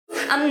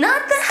I'm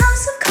not the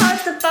house of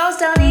cards that falls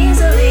down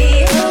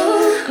easily.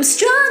 I'm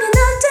strong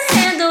enough to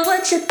handle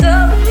what you throw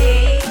at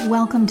me.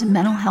 Welcome to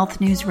Mental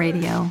Health News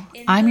Radio.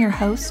 I'm your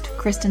host,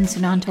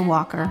 Kristin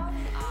Walker.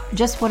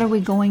 Just what are we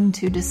going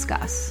to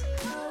discuss?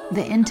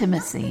 The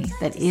intimacy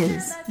that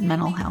is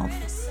mental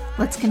health.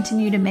 Let's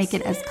continue to make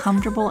it as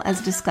comfortable as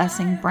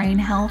discussing brain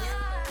health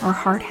or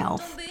heart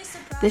health.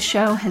 This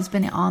show has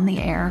been on the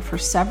air for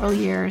several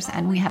years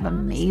and we have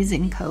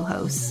amazing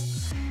co-hosts.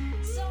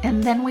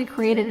 And then we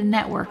created a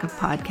network of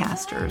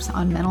podcasters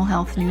on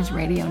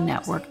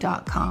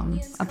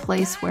mentalhealthnewsradionetwork.com, a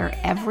place where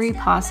every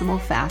possible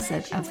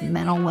facet of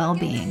mental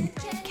well-being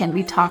can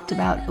be talked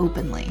about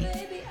openly.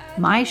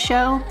 My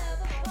show,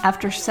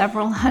 after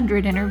several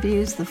hundred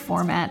interviews, the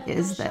format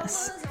is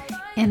this: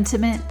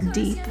 intimate,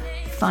 deep,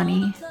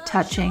 funny,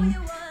 touching,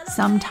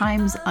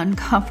 sometimes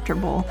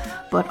uncomfortable,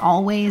 but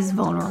always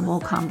vulnerable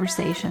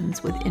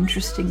conversations with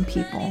interesting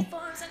people.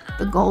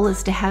 The goal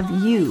is to have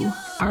you,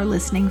 our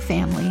listening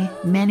family,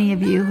 many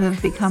of you who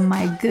have become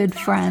my good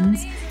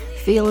friends,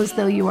 feel as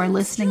though you are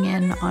listening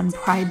in on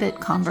private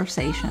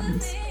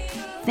conversations.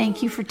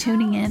 Thank you for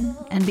tuning in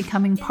and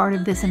becoming part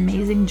of this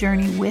amazing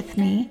journey with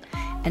me,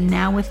 and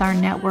now with our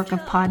network of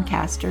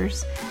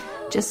podcasters.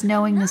 Just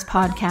knowing this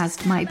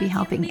podcast might be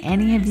helping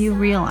any of you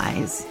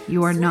realize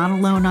you are not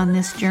alone on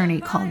this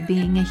journey called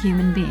being a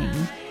human being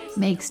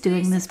makes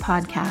doing this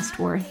podcast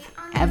worth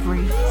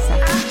every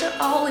second. After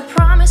all we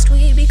promised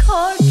we'd be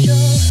cordial.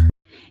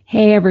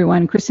 Hey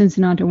everyone,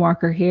 Kristin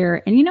Walker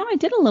here. And I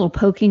did a little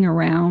poking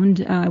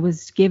around. I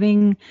was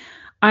giving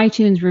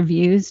iTunes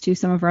reviews to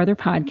some of our other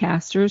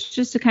podcasters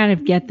just to kind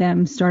of get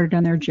them started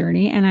on their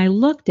journey. And I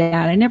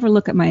never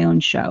look at my own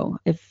show.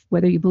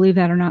 Whether you believe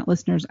that or not,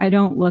 listeners, I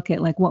don't look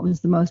at like what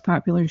was the most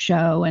popular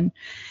show and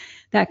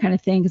that kind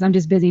of thing because I'm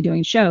just busy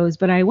doing shows.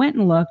 But I went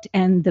and looked,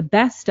 and the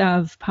best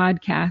of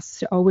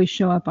podcasts always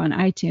show up on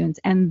iTunes.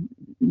 And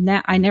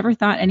I never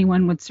thought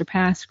anyone would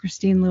surpass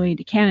Christine Louis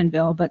de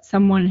Cannonville, but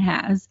someone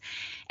has.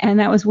 And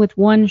that was with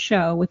one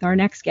show with our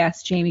next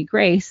guest, Jaime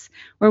Grace,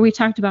 where we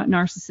talked about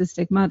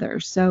narcissistic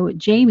mothers. So,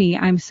 Jaime,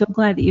 I'm so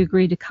glad that you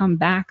agreed to come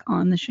back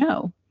on the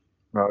show.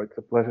 Well, it's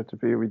a pleasure to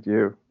be with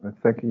you. And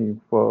thank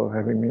you for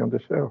having me on the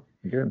show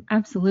again.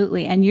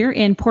 Absolutely. And you're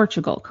in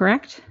Portugal,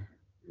 correct?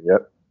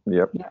 Yep.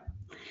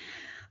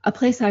 A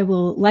place I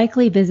will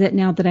likely visit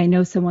now that I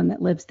know someone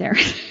that lives there.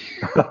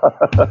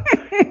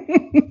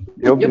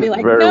 You'll be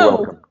like, very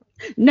welcome.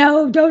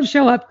 No, don't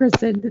show up,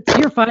 Kristin.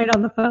 You're fine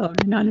on the phone.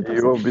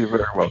 You will be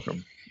very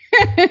welcome.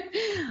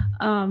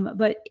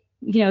 But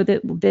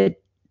the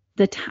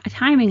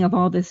timing of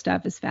all this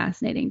stuff is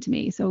fascinating to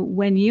me. So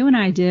when you and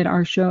I did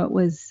our show, it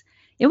was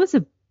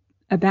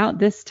about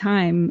this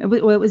time. It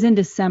was in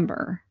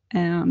December.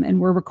 And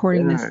we're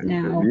recording this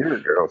now. A year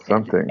ago,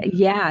 something.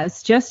 Yeah,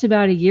 it's just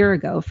about a year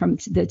ago from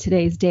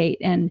today's date.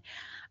 And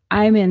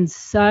I'm in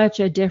such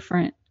a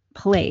different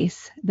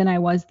place than I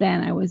was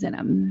then. I was in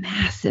a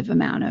massive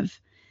amount of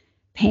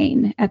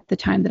pain at the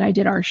time that I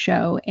did our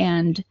show.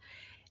 And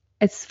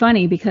it's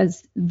funny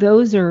because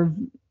those are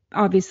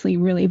obviously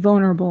really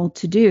vulnerable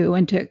to do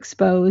and to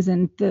expose.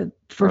 And the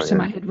first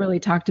time I had really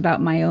talked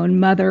about my own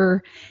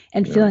mother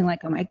and feeling like,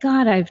 oh my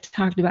God, I've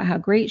talked about how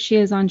great she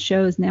is on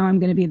shows. Now I'm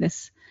going to be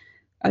this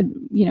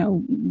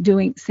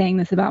saying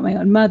this about my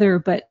own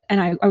mother, and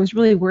I was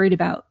really worried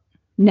about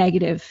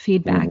negative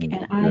feedback,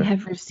 and I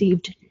have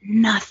received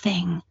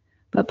nothing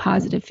but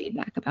positive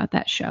feedback about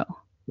that show.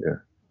 Yeah.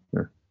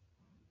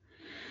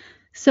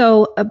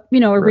 So, a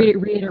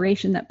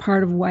reiteration that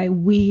part of why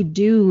we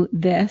do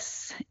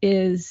this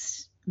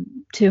is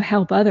to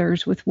help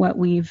others with what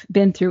we've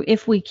been through,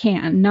 if we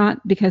can,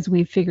 not because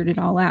we've figured it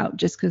all out,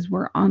 just because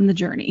we're on the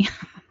journey.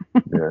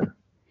 Yeah.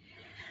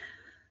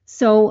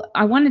 So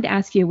I wanted to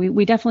ask you,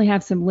 we definitely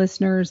have some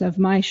listeners of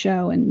my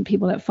show and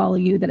people that follow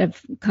you that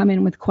have come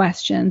in with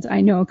questions. I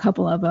know a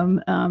couple of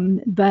them,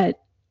 but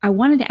I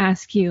wanted to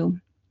ask you,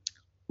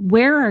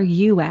 where are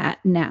you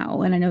at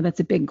now? And I know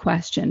that's a big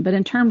question, but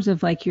in terms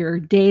of like your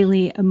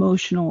daily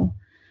emotional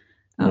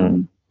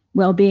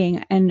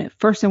well-being. And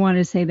first I wanted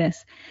to say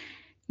this,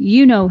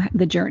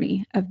 the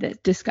journey of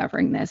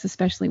discovering this,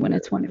 especially when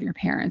it's one of your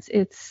parents.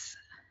 It's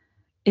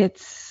a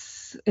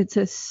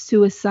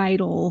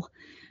suicidal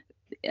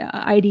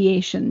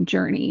ideation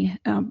journey,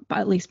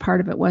 at least part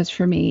of it was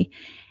for me.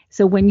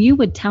 So when you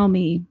would tell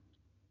me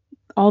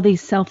all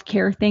these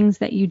self-care things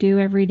that you do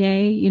every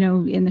day,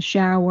 in the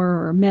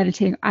shower or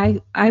meditating, I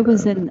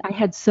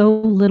had so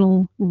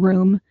little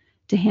room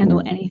to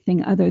handle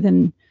anything other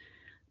than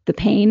the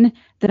pain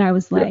that I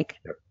was like,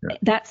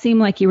 that seemed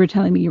like you were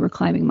telling me you were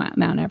climbing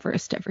Mount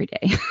Everest every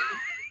day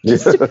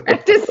just to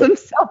practice some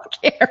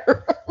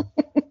self-care.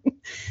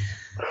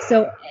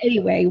 So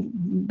anyway,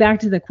 back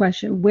to the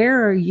question,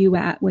 where are you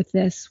at with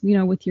this,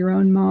 with your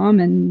own mom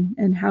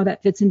and how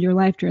that fits into your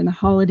life during the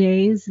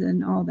holidays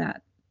and all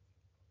that?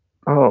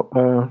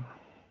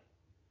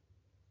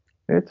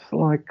 It's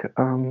like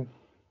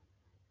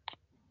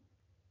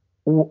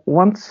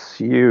once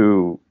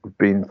you've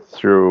been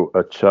through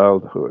a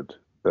childhood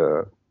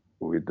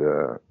with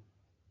a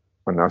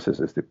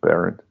narcissistic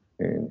parent,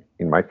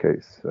 In my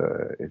case,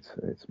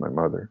 it's my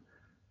mother.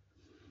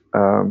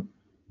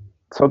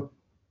 So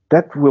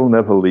that will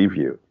never leave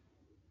you.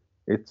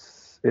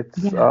 It's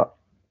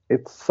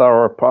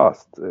our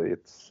past.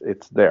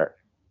 It's there.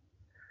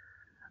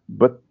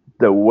 But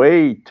the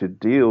way to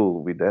deal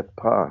with that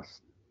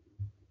past,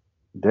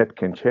 that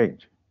can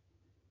change.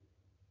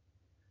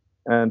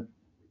 And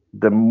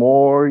the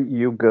more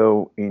you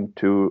go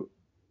into,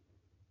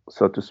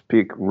 so to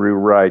speak,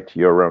 rewrite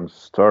your own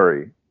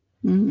story,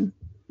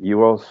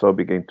 you also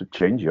begin to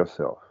change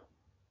yourself.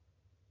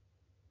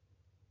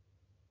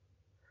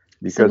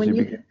 Because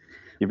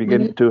you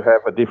begin to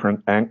have a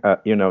different,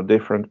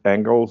 different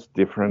angles,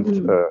 different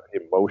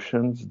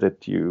emotions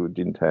that you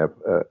didn't have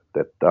at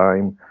that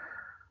time,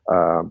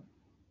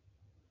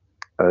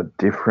 a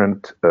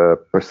different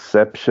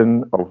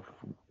perception of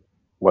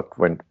what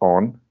went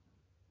on.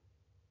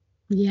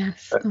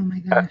 Yes. Oh my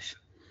gosh.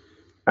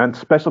 And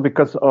especially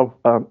because of,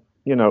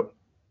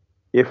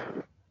 if,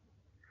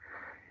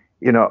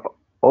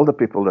 all the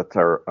people that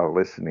are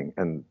listening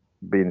and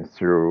been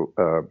through,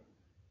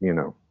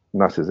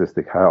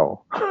 narcissistic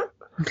hell,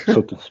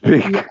 so to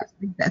speak. Yes,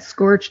 that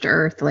scorched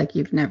earth like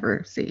you've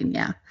never seen.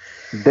 Yeah.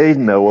 They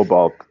know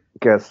about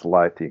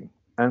gaslighting,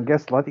 and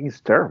gaslighting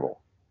is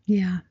terrible.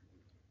 Yeah.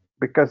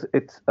 Because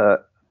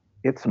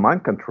it's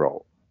mind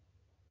control.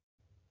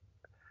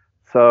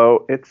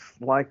 So it's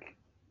like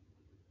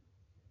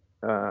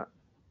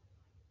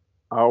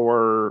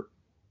our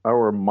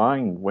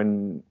mind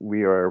when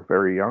we are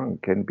very young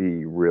can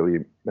be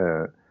really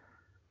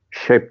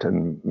shaped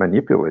and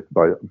manipulated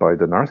by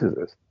the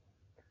narcissist.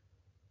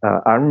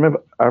 I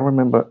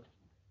remember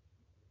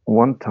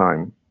one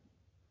time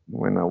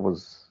when I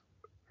was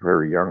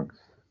very young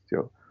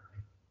still,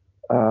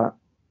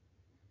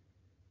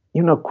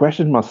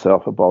 question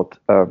myself about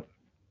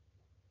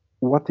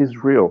what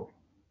is real.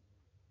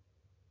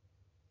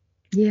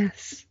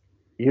 Yes.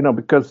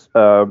 Because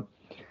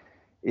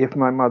if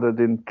my mother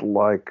didn't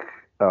like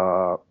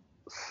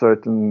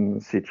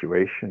certain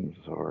situations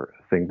or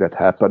things that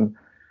happen,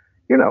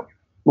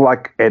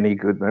 like any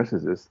good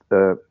narcissist,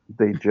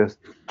 they just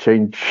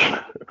change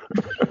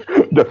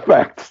the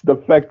facts. The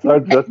facts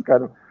are just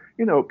kind of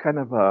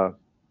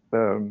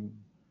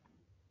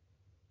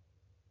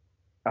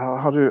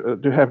how do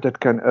you have that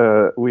kind?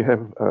 We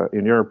have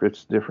in Europe,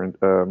 it's different.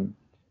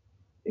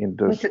 In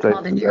the What's it States,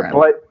 called in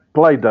Europe?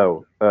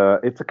 Play-Doh.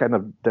 It's a kind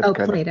of that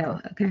kind Play-Doh.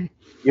 Of, okay.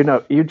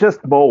 You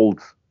just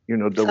mold. The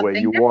something way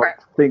you different.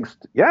 want things.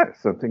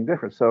 Something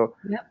different. So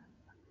yep.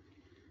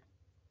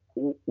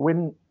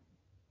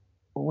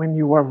 When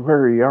you are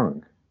very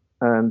young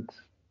and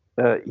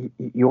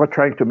you are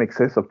trying to make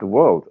sense of the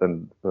world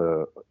and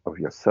of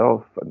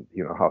yourself and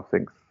how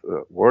things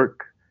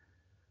work,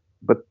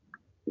 but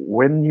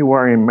when you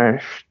are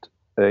enmeshed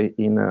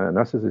in a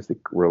narcissistic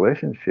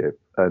relationship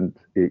and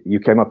you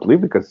cannot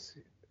live because,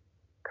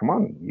 come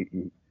on,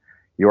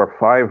 you are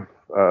 5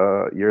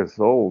 years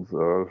old,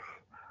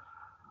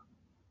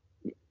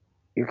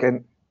 you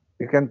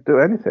can't do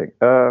anything.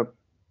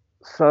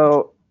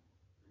 So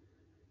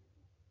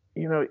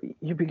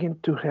you begin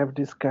to have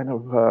this kind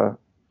of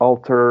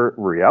alter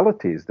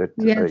realities that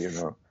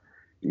yes.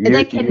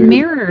 That can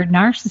mirror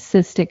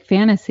narcissistic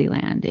fantasy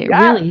land. It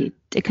really,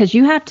 because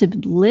you have to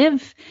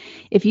live.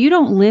 If you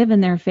don't live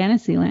in their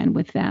fantasy land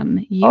with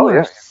them, you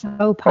are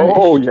so punished.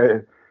 Oh yeah,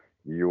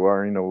 you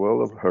are in a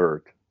world of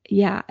hurt.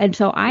 Yeah, and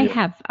so I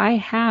have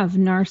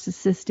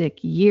narcissistic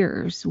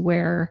years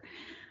where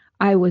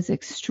I was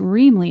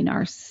extremely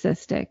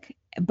narcissistic,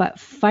 but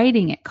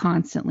fighting it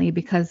constantly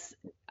because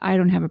I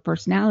don't have a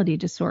personality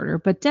disorder,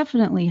 but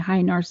definitely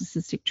high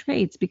narcissistic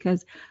traits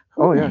because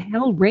who the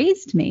hell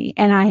raised me?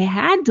 And I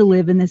had to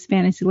live in this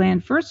fantasy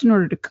land first in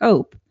order to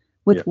cope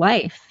with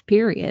life,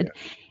 period.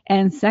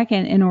 And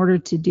second, in order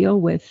to deal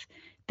with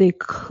the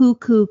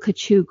cuckoo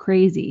cachoo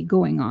crazy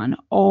going on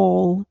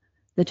all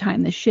the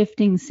time, the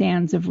shifting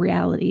sands of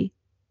reality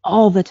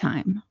all the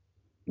time.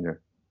 Yeah.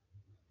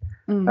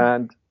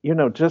 And,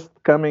 just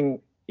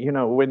coming,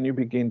 when you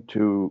begin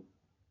to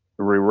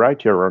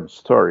rewrite your own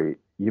story,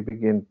 you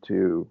begin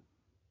to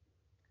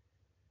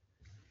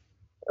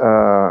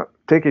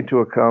take into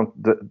account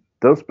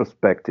those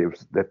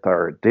perspectives that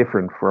are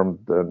different from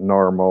the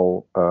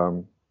normal,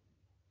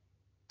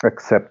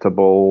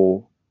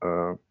 acceptable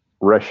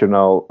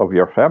rationale of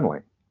your family.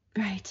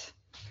 Right.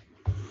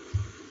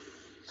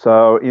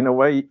 So in a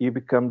way, you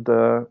become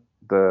the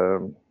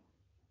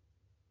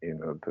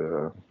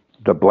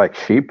black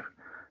sheep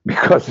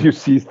because you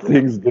see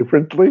things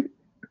differently.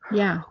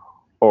 Yeah.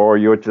 Or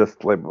you're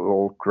just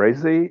labeled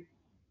crazy,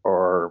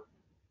 or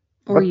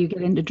you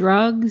get into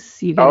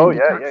drugs, you get into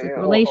toxic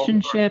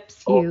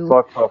relationships, all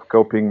sorts of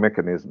coping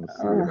mechanisms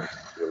to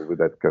deal with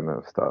that kind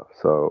of stuff.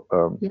 So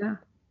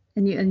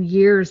and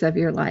years of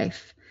your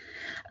life.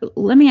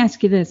 Let me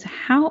ask you this: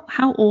 how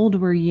old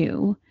were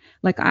you?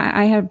 Like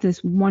I have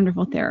this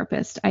wonderful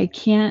therapist.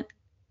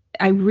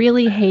 I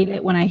really hate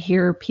it when I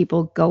hear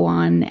people go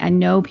on. I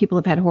know people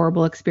have had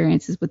horrible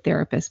experiences with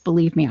therapists.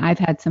 Believe me, I've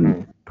had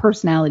some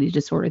personality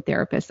disorder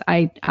therapist.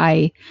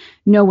 I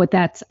know what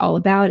that's all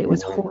about. It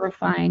was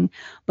horrifying,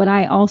 but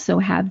I also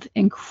have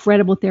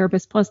incredible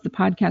therapists, plus the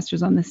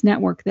podcasters on this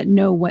network that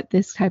know what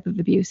this type of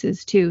abuse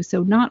is too.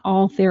 So not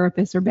all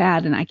therapists are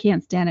bad, and I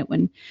can't stand it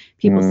when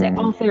people say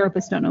all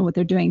therapists don't know what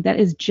they're doing. That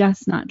is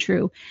just not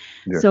true.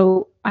 Yeah.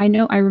 So I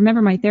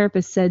remember my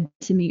therapist said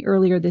to me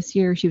earlier this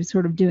year, she was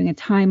sort of doing a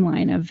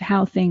timeline of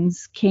how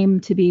things came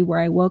to be where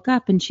I woke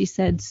up, and she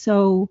said,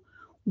 so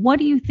what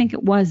do you think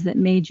it was that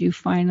made you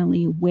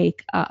finally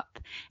wake up?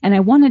 And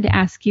I wanted to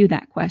ask you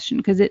that question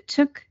because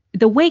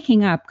the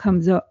waking up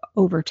comes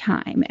over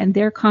time, and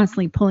they're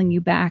constantly pulling you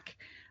back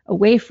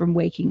away from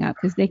waking up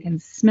because they can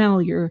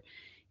smell your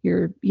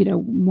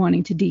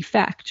wanting to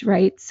defect,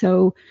 right?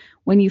 So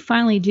when you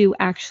finally do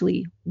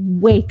actually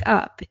wake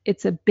up,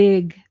 it's a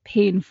big,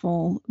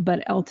 painful,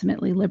 but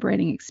ultimately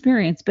liberating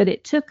experience. But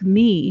it took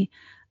me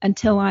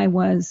until I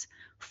was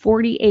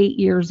 48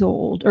 years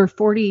old, or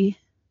 48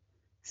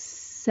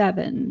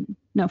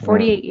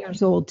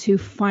 years old to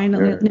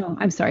finally, no,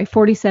 I'm sorry,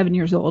 47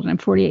 years old, and I'm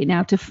 48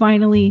 now, to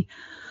finally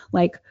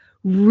like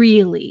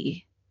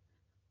really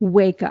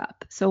wake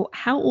up. So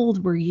how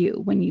old were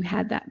you when you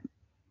had that?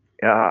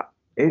 Yeah,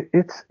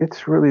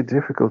 it's really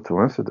difficult to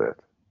answer that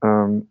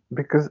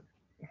because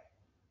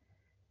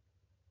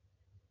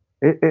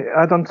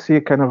I don't see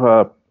a kind of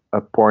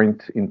a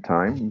point in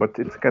time, but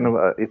it's kind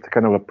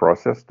of a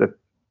process that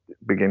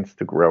begins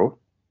to grow.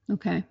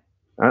 Okay.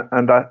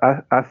 And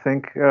I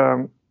think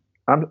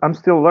I'm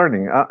still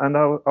learning, and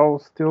I'll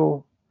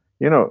still,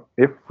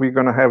 if we're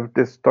gonna have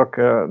this talk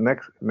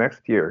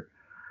next year,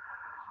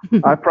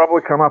 I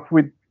probably come up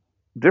with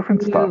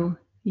different stuff.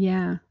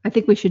 Yeah, I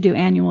think we should do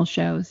annual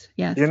shows.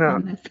 Yes.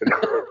 On this.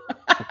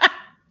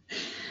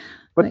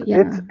 But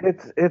yeah.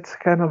 it's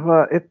kind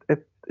of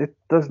it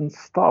doesn't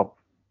stop.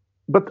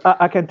 But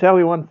I can tell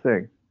you one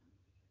thing,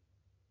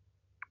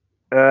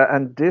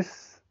 and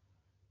this,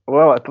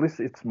 well, at least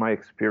it's my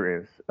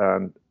experience,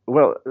 and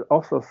well,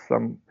 also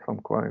some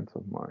clients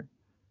of mine,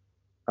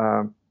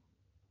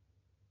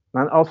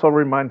 and also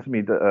reminds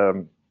me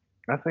that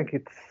I think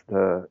it's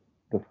the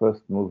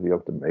first movie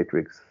of the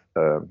Matrix.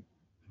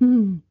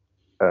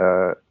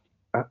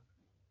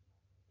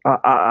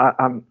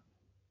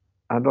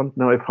 I don't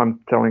know if I'm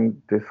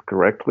telling this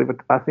correctly, but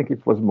I think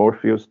it was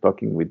Morpheus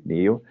talking with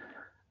Neo,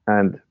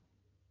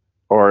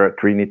 or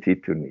Trinity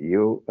to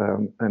Neo,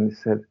 and he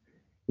said,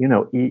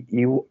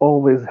 you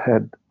always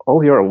had,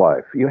 all your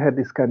life, you had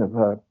this kind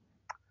of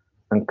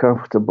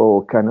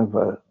uncomfortable kind of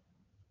a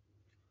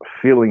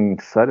feeling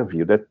inside of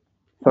you that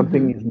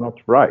something is not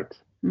right.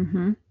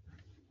 Mm-hmm.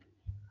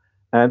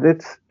 And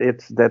it's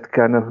that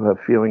kind of a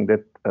feeling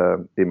that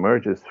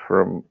emerges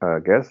from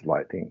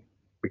gaslighting,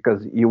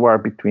 because you are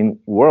between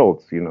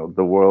worlds,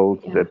 the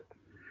world that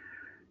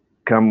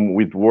come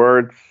with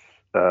words.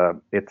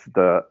 It's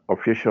the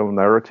official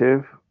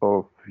narrative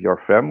of your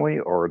family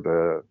or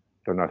the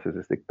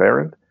narcissistic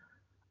parent,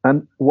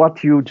 and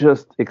what you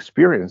just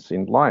experience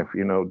in life,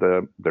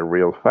 the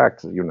real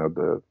facts,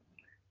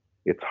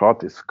 it's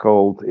hot, it's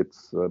cold,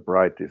 it's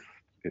bright,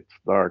 it's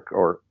dark,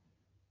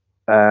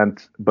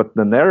 but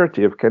the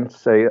narrative can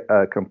say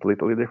a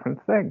completely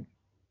different thing.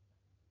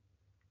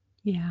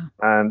 Yeah.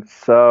 And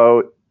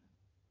so,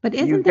 but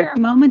isn't there a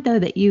moment though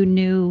that you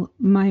knew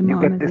my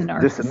mom is a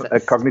narcissist? A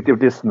cognitive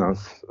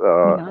dissonance.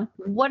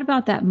 What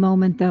about that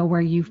moment though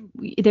where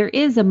there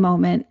is a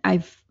moment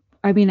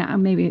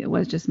maybe it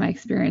was just my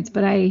experience,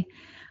 but I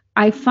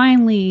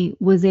finally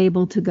was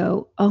able to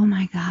go, oh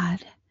my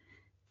God,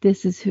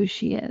 this is who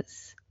she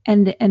is.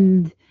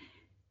 And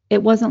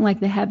it wasn't like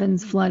the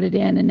heavens flooded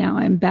in and now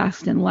I'm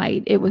basked in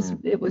light. It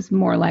was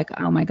more like,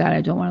 oh my God,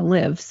 I don't want to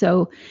live.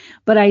 So,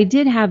 but I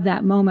did have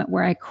that moment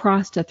where I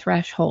crossed a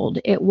threshold.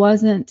 I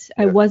wasn't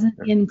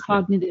in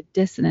cognitive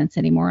dissonance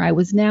anymore. I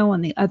was now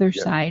on the other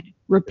side,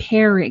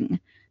 repairing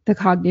the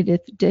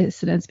cognitive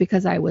dissonance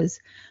because I was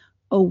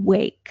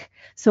awake.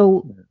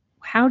 So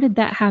how did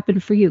that happen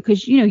for you?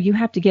 Because, you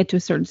have to get to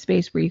a certain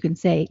space where you can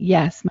say,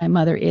 yes, my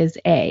mother is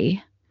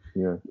a,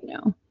 As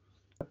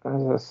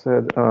I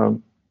said,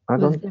 it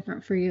was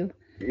different for you.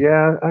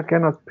 Yeah, I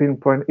cannot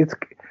pinpoint.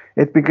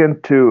 It began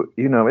to,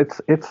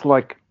 it's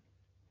like,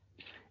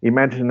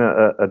 imagine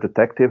a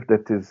detective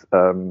that is,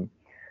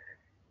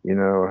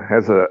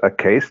 has a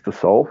case to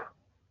solve,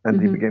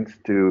 and he begins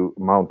to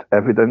mount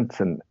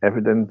evidence,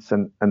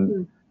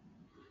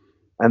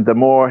 and the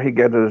more he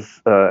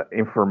gathers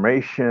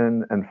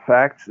information and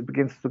facts, it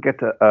begins to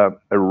get a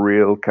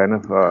real kind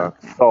of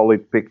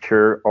solid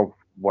picture of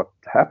what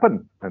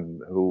happened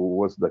and who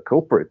was the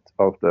culprit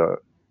of the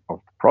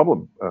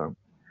problem.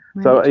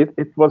 Right. So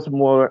it was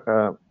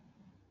more,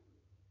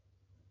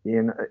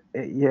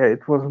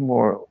 it was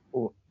more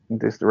in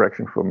this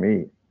direction for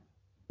me.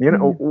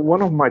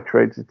 One of my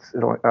traits, it's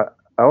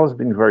I always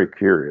been very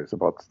curious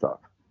about stuff.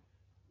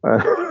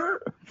 Right.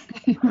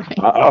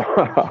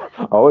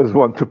 I always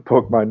want to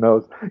poke my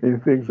nose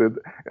in things that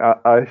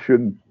I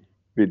shouldn't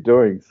be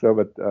doing. So,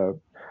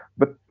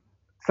 but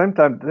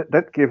sometimes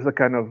that gives a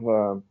kind of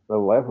a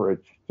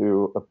leverage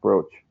to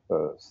approach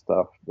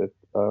stuff that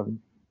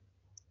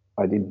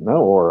I didn't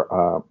know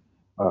or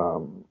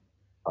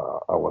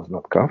I was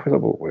not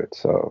comfortable with.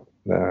 So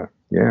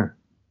yeah,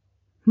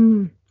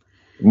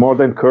 more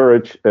than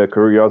courage,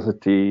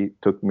 curiosity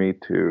took me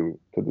to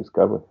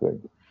discover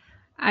things.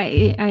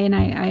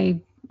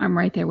 I'm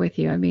right there with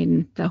you. I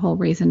mean, the whole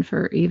reason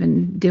for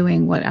even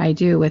doing what I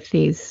do with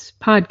these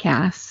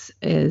podcasts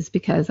is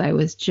because I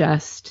was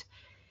just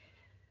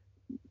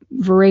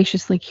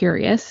voraciously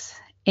curious,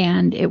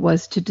 and it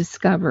was to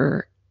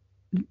discover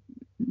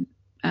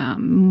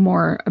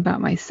more about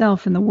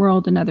myself and the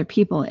world and other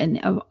people. And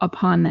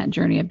upon that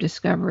journey of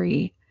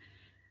discovery,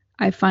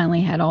 I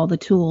finally had all the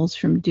tools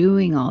from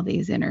doing all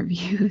these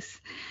interviews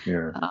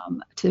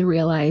to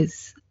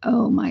realize,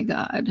 oh my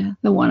God,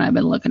 the one I've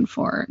been looking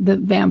for, the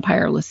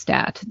vampire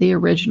Lestat, the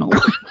original one.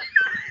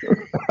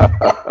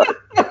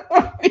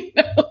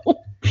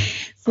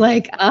 It's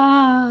like,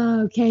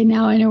 okay,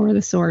 now I know where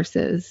the source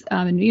is.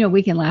 And,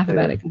 we can laugh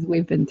about it because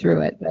we've been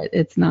through it, but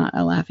it's not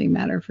a laughing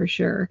matter for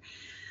sure.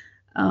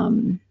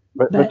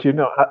 But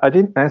I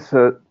didn't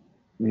answer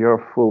your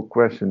full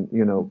question.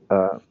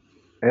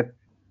 At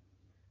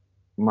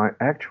my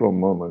actual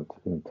moment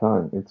in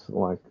time, it's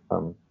like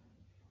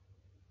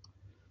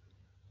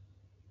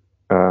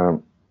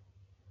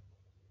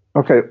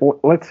okay.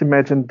 Let's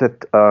imagine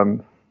that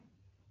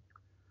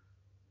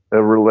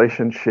a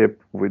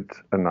relationship with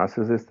a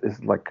narcissist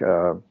is like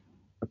a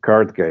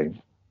card game,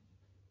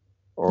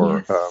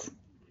 or yes.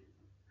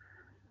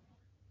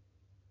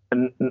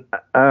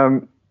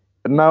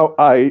 Now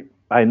I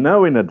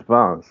know in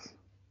advance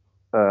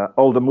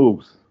all the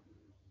moves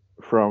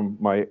from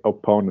my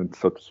opponent,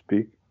 so to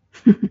speak.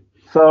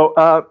 So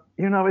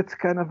it's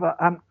kind of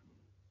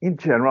in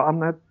general, I'm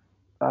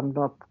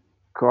not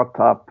caught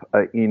up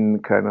in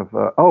kind of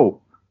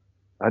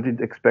I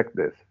didn't expect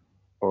this,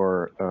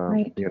 or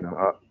right.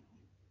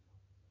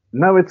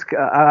 No,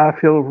 I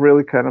feel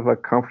really kind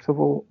of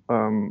comfortable.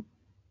 I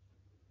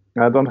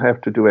don't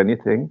have to do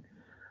anything.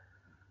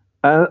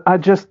 I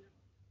just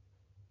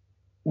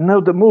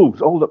know the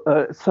moves, all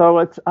the so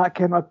I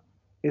cannot.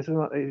 It's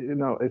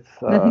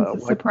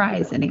Nothing's a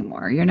surprise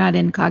anymore. You're not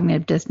in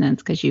cognitive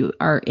dissonance because you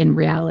are in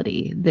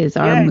reality. These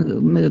are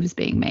moves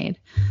being made.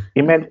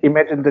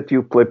 Imagine that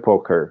you play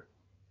poker,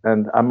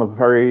 and I'm a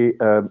very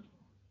a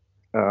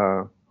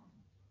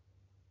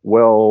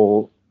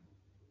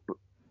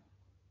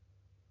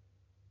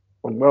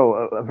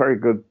very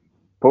good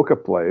poker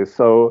player.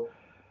 So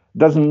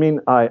doesn't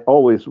mean I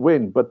always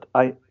win, but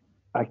I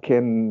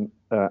can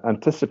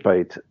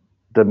anticipate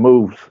the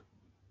moves.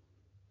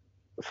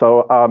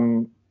 So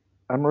I'm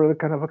really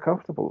kind of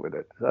comfortable with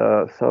it.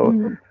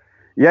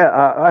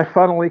 I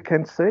finally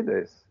can say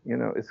this.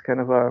 It's kind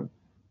of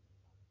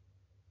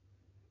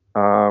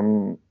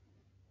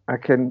I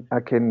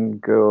can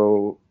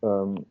go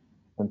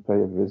and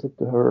pay a visit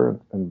to her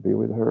and be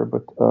with her,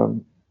 but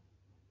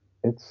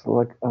it's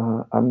like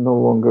I'm no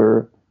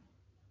longer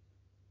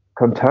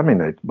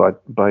contaminated by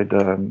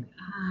the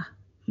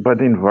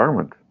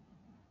environment.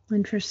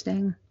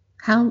 Interesting.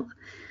 How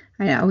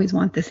I always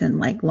want this in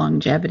like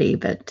longevity,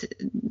 but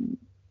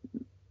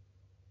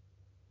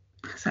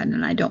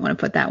I don't want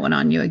to put that one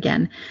on you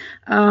again.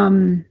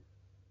 On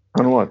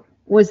what?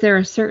 Was there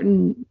a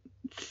certain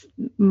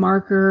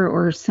marker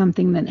or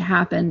something that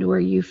happened where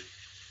you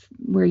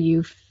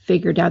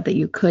figured out that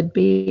you could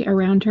be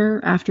around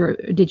her after?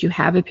 Did you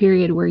have a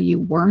period where you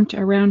weren't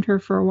around her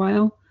for a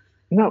while?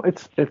 No,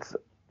 it's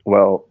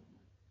well,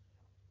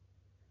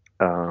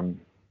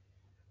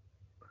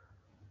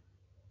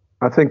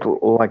 I think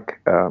like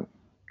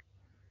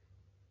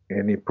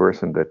any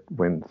person that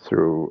went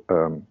through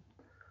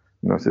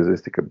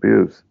narcissistic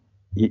abuse,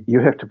 you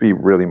have to be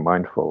really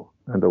mindful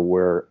and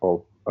aware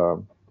of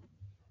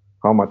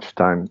how much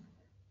time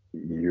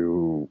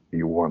you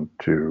want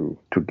to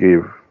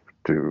give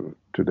to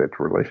that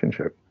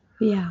relationship.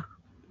 Yeah.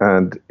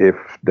 And if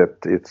that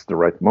it's the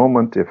right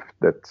moment, if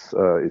that's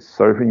is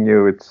serving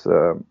you, it's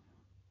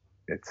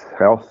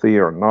healthy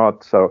or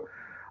not. So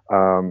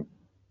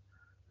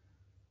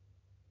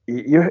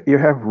you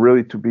have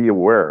really to be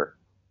aware.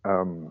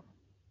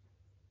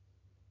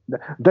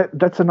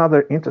 That's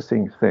another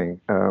interesting thing.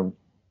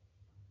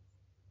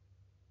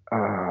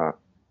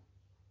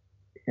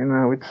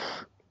 It's.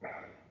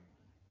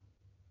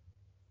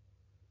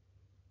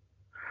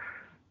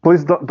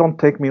 Please don't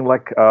take me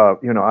like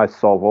I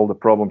solve all the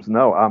problems.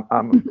 No,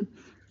 I'm.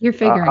 You're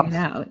figuring it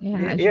out.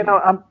 Yeah.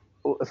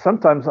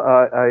 Sometimes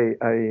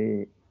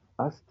I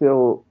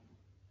still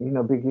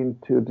begin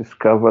to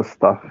discover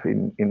stuff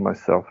in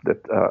myself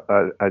that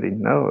I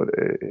didn't know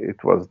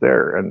it was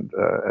there, and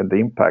the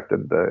impact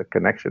and the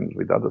connections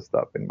with other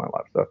stuff in my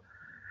life. So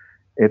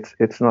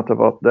it's not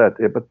about that.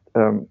 But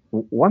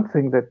one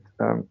thing that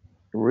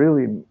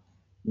really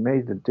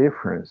made a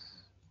difference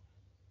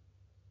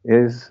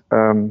is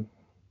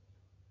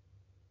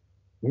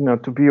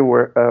to be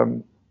aware,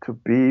 to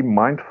be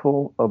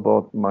mindful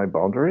about my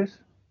boundaries.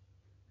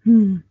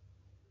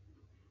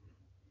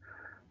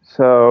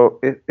 So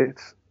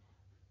it's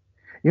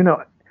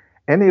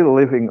any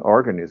living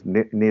organism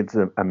needs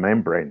a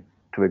membrane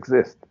to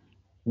exist.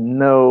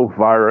 no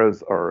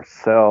virus or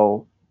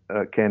cell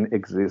can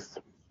exist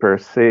per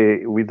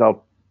se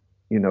without,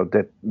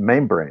 that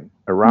membrane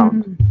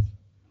around. Mm.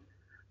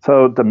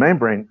 So the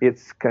membrane,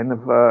 it's kind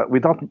of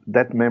without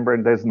that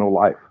membrane, there's no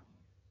life.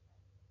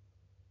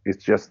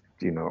 It's just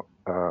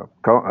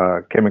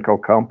chemical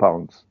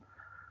compounds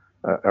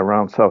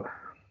around. So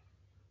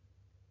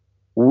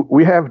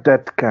we have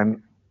that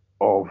kind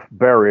of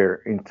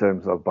barrier in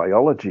terms of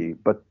biology,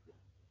 but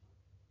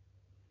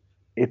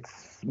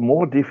it's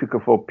more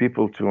difficult for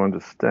people to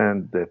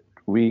understand that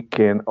we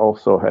can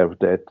also have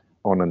that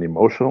on an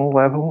emotional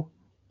level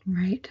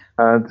Right.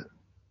 and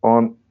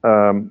on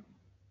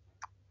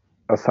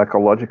a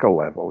psychological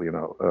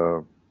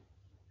level.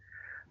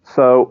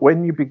 So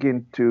when you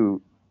begin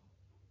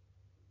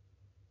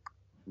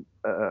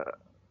uh,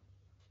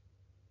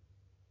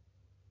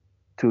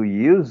 to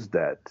use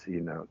that,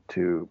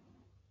 the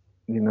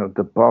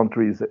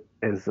boundaries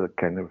as a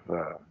kind of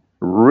a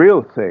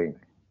real thing,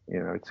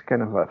 it's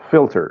kind of a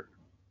filter,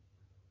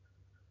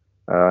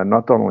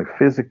 not only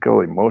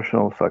physical,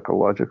 emotional,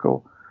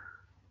 psychological.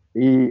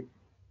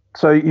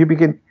 So you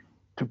begin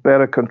to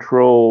better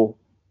control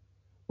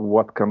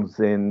what comes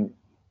in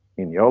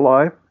your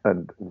life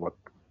and what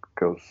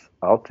goes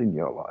out in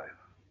your life.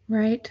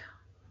 Right.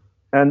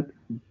 And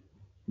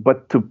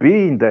but to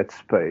be in that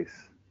space,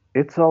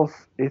 it's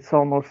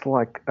almost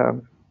like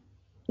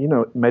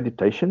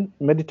meditation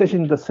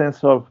in the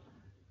sense of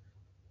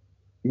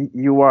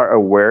you are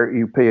aware,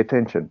 you pay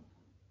attention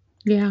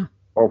Yeah.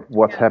 of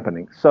what's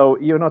happening, so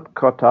you're not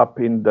caught up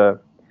in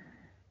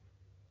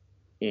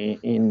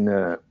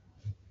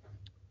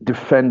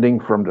defending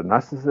from the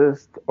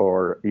narcissist,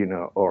 or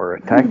or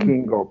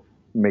attacking or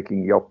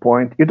making your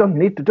point. You don't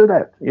need to do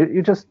that.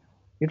 You're just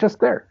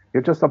there,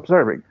 you're just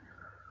observing.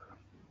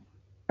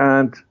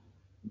 And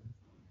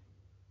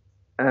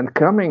and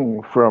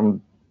coming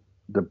from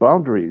the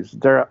boundaries,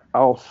 there are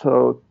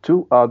also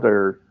two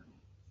other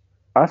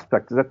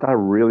aspects that are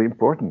really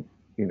important.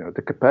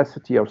 The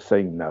capacity of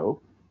saying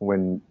no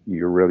when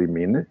you really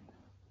mean it.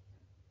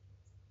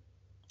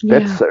 Yeah.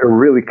 That's a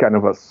really kind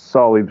of a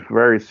solid,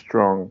 very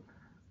strong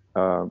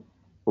uh,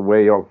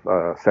 way of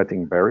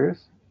setting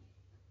barriers.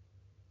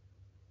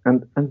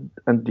 And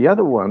the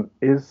other one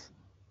is,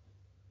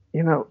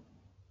 you know,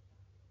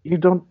 you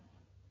don't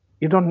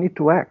you don't need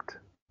to act.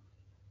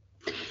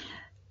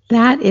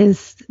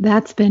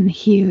 That's been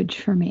huge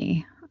for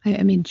me.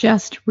 I mean,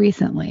 just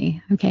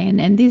recently. Okay.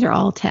 And these are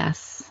all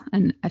tests.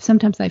 And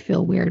sometimes I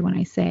feel weird when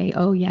I say,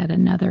 oh, yet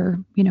another,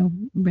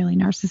 really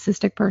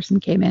narcissistic person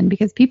came in,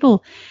 because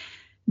people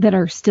that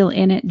are still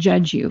in it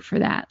judge you for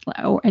that.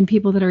 And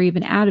people that are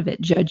even out of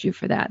it judge you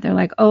for that. They're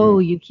like, oh,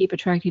 Mm. you keep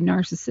attracting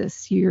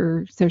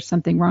narcissists. There's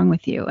something wrong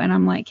with you. And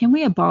I'm like, can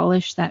we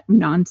abolish that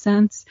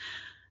nonsense?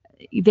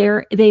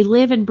 They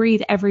live and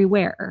breathe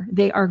everywhere.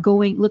 They are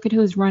going, look at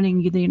who's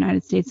running the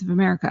United States of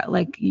America.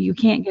 Like, you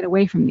can't get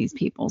away from these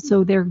people.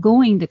 So they're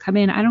going to come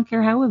in. I don't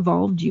care how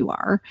evolved you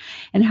are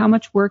and how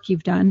much work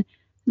you've done.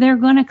 They're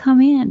going to come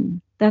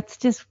in. That's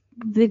just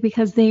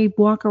because they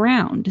walk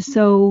around.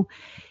 So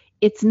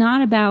it's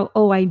not about,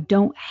 oh, I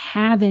don't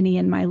have any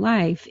in my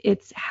life.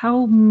 It's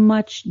how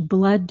much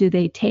blood do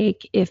they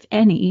take, if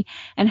any,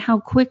 and how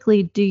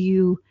quickly do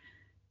you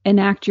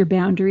enact your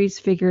boundaries,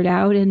 figure it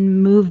out,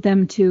 and move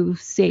them to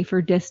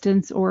safer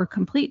distance or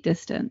complete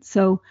distance.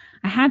 So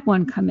I had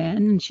one come in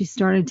and she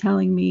started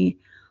telling me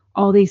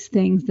all these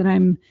things that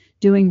I'm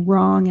doing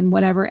wrong and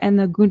whatever. And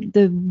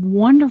the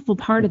wonderful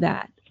part of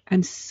that,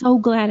 I'm so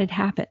glad it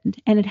happened.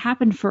 And it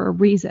happened for a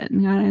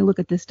reason. And I look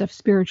at this stuff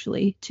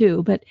spiritually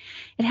too, but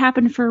it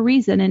happened for a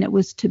reason. And it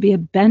was to be a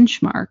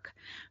benchmark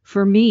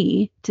for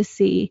me to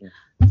see,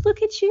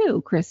 look at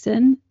you,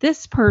 Kristin.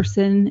 This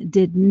person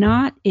did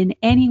not in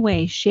any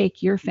way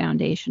shake your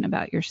foundation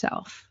about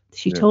yourself.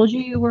 She Yeah. told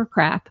you were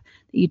crap,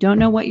 that you don't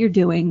know what you're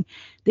doing,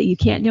 that you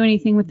can't do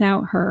anything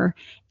without her,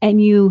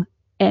 and you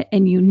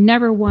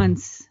never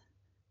once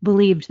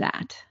believed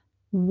that.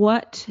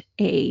 What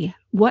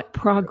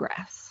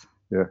progress.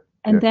 Yeah.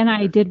 And Yeah. then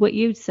I did what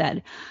you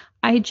said.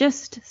 I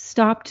just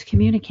stopped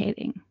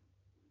communicating.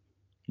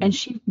 And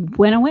she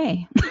went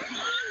away.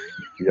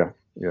 Yeah.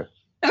 Yeah.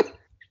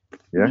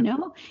 Yeah.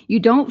 You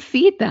don't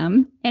feed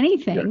them Yeah.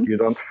 anything. You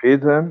don't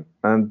feed them,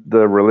 and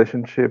the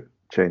relationship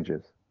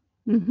changes.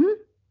 Mm-hmm.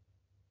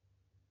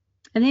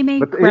 And they may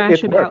But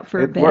crash it about works. for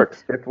a It bit.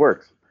 works. It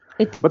works.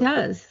 It But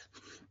does.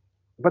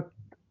 but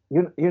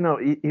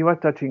you are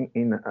touching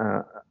in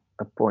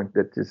a point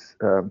that is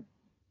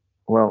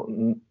well,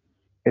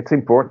 it's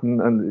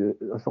important, and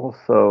it's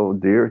also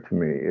dear to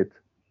me. It's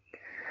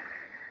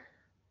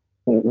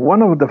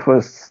one of the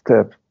first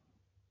steps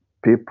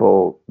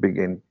people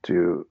begin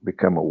to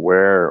become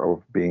aware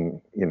of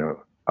being.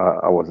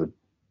 I was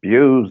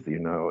abused.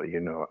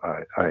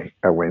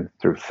 I went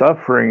through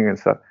suffering and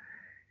stuff.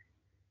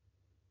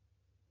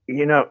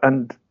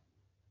 And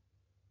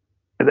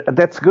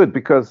that's good,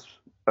 because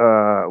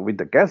with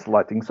the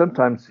gaslighting,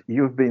 sometimes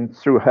you've been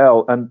through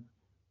hell and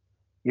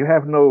you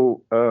have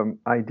no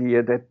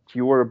idea that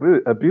you were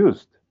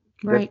abused.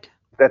 Right.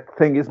 That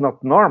thing is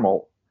not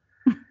normal.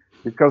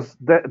 because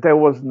there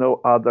was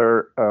no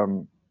other,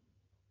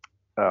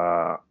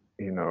 uh,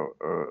 you know,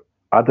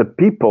 other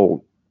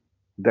people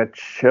that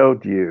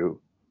showed you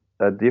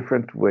a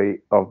different way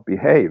of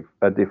behave,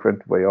 a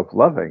different way of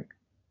loving.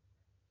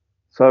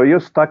 So you're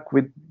stuck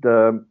with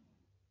the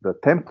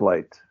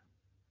template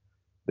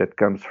that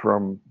comes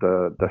from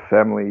the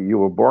family you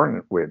were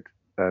born with,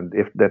 and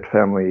if that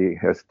family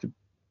has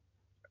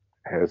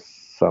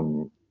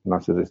some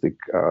narcissistic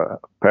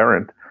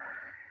parent,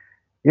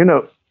 you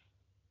know,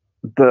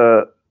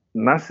 the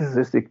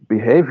narcissistic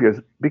behaviors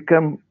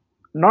become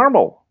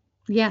normal.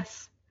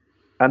 Yes.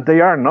 And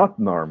they are not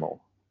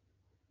normal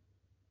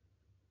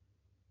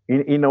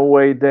in a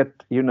way that,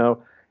 you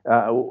know,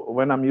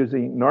 when I'm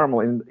using normal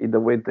in the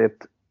way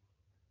that,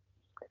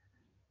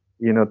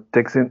 you know,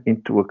 takes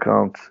into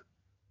account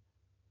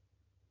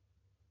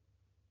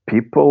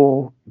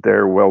people,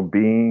 their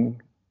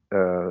well-being,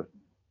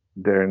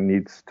 their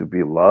needs to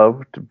be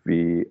loved, to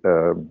be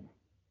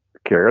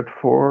cared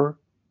for,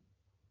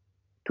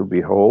 to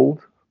be held,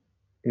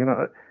 you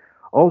know,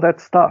 all that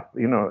stuff,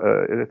 you know,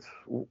 it's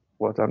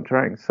what I'm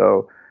trying.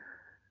 So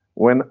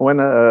when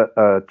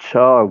a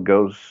child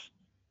goes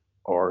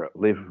or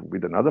live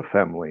with another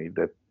family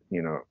that,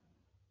 you know,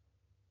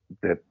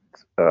 that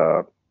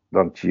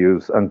don't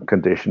use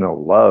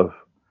unconditional love,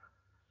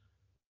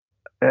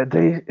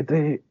 they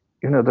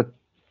you know,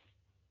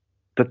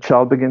 the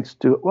child begins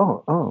to,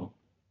 oh,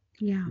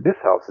 Yeah. this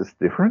house is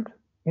different,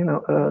 you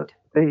know,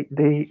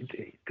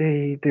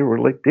 they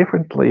relate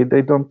differently,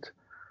 they don't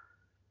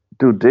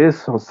do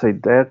this or say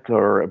that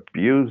or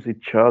abuse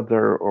each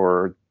other,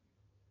 or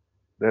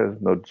there's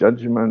no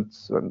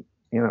judgments, and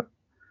you know.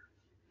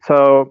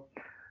 So,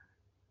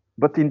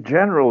 but in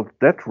general,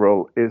 that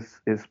role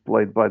is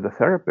played by the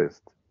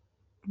therapist,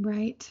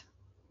 Right.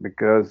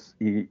 because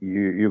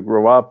you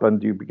grow up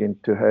and you begin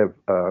to have,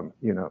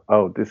 you know,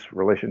 oh, this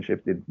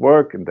relationship did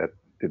work and that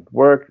did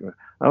work.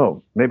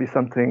 Oh, maybe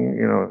something,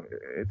 you know,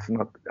 it's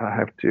not. I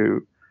have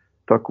to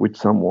talk with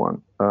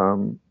someone.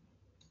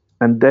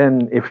 And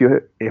then if you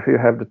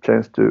have the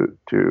chance to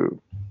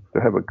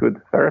have a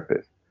good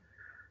therapist,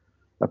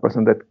 a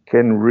person that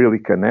can really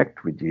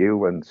connect with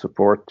you and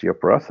support your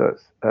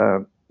process,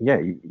 yeah,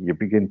 you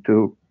begin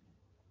to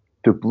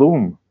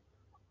bloom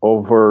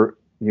over,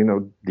 you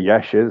know, the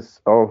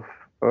ashes of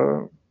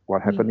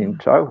what happened Yeah. in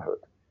childhood.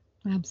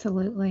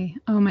 Absolutely.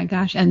 Oh my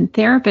gosh. And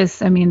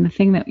therapists, I mean, the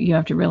thing that you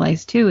have to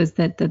realize too is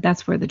that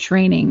that's where the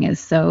training is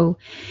so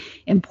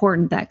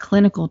important, that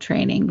clinical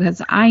training,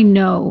 because I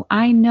know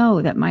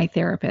that my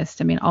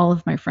therapist, I mean, all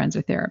of my friends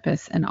are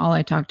therapists and all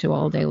I talk to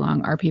all day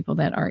long are people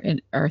that are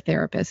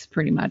therapists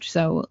pretty much.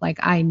 So like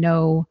I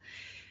know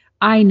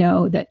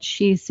that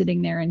she's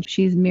sitting there and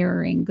she's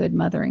mirroring good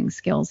mothering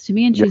skills to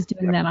me and Yeah, she's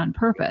doing yeah, that on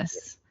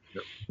purpose.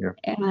 yeah, yeah.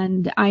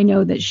 And I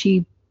know that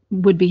she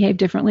would behave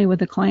differently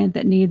with a client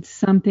that needs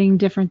something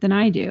different than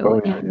I do.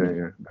 Oh yeah, yeah, And,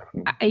 yeah,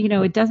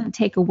 definitely. it doesn't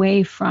take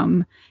away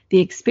from the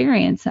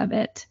experience of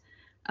it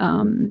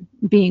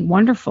being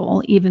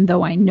wonderful, even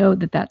though I know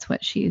that that's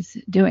what she's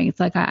doing. It's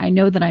like I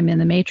know that I'm in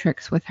the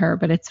matrix with her,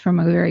 but it's from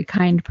a very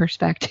kind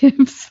perspective.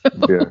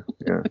 Yeah, So,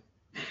 yeah.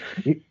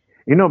 You,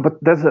 you know, but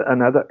there's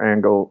another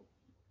angle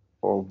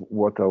of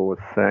what I was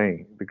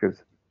saying,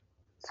 because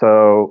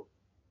so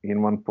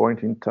in one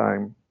point in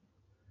time,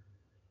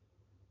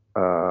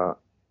 uh,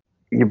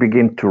 you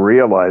begin to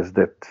realize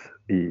that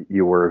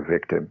you were a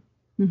victim.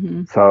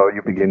 mhm. So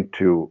you begin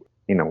to,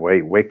 in a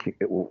way,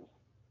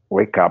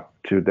 wake up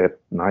to that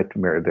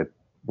nightmare that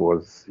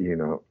was, you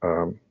know,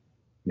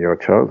 your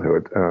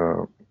childhood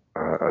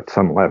at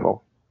some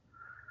level.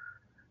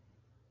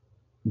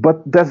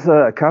 But there's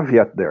a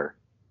caveat there.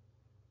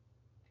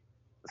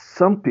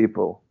 Some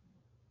people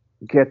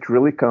get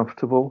really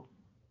comfortable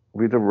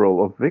with the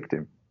role of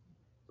victim.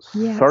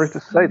 Sorry to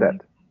Yes. Oh say my that.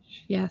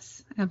 gosh.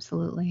 Yes,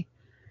 absolutely.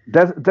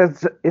 That's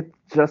it's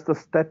just a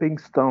stepping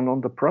stone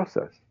on the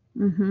process,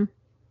 Mhm.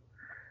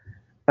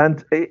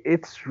 and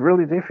it's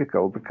really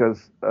difficult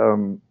because,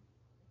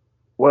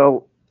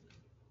 well,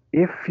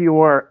 if you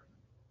are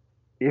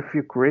if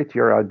you create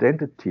your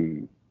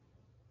identity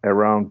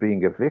around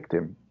being a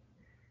victim,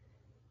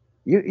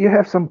 you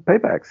have some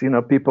paybacks. You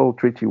know, people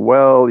treat you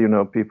well. You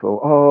know, people,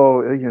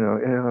 oh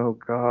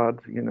God,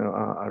 you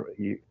know,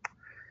 you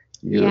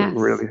Yes.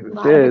 really A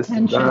lot of this,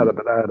 da da attention.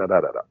 da da da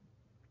da da.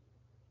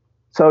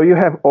 So you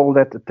have all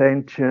that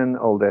attention,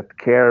 all that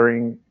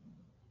caring,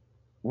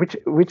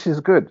 which is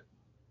good,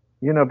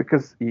 you know,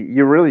 because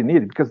you really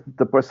need it, because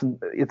the person,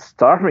 it's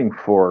starving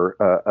for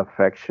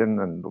affection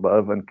and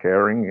love and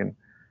caring, and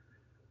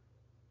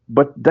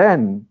but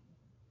then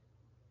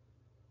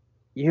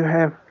you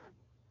have,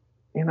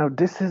 you know,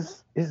 this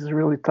is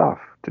really tough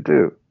to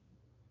do.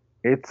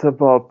 It's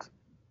about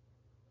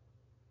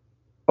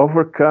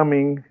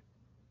overcoming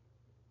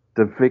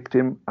the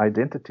victim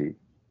identity,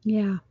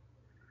 Yeah.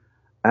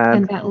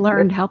 And and that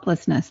learned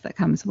helplessness that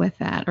comes with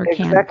that or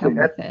can exactly, come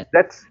with it.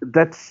 that's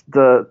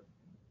the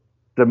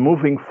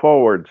moving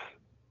forward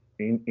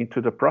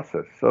into the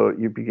process. So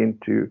you begin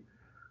to,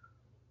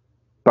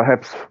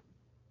 perhaps,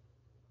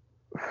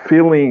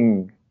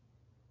 feeling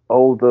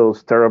all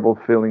those terrible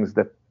feelings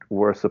that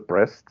were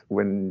suppressed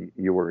when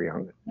you were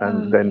young,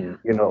 and then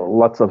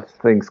lots of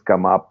things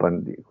come up,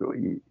 and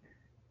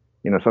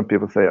some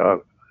people say,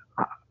 "Oh,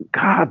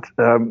 God,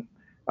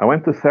 I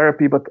went to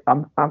therapy, but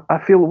I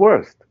feel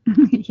worse."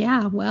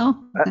 Yeah,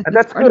 well,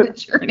 that's part good. of the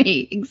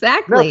journey.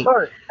 Exactly. No,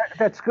 sorry,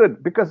 that's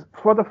good, because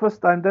for the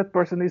first time that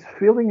person is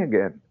feeling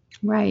again.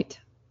 Right.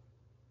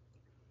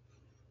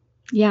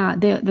 Yeah,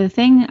 the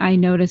thing I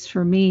noticed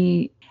for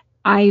me,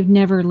 I've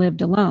never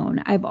lived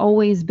alone. I've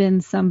always been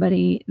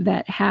somebody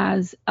that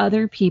has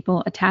other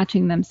people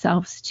attaching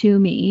themselves to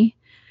me.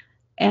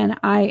 And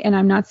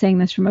I'm not saying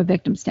this from a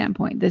victim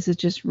standpoint. This is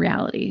just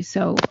reality.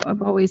 So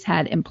I've always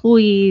had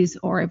employees,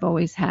 or I've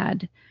always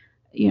had,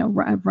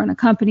 I've run a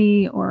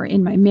company, or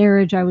in my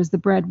marriage, I was the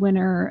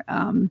breadwinner.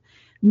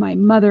 My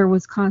mother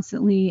was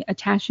constantly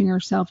attaching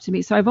herself to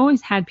me. So I've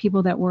always had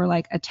people that were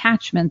like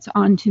attachments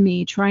onto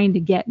me, trying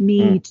to get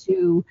me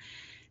to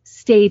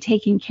stay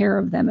taking care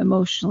of them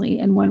emotionally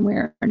in one way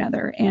or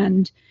another.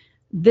 And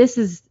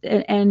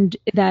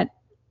that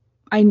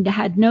I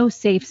had no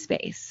safe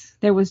space.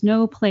 There was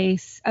no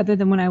place other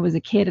than when I was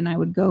a kid and I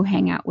would go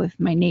hang out with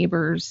my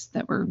neighbors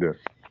that were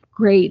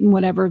great and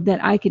whatever,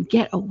 that I could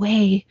get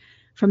away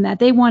from that.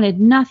 They wanted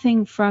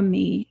nothing from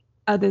me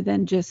other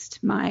than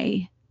just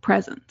my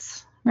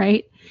presence,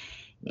 right?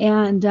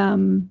 And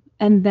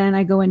then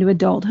I go into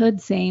adulthood,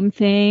 same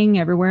thing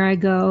everywhere I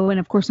go. And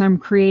of course, I'm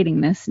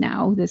creating this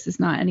now. This is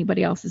not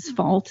anybody else's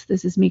fault.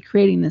 This is me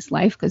creating this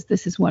life because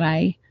this is what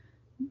I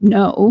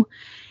know.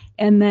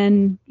 And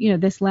then,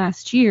 this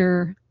last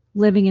year,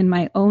 living in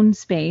my own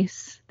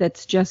space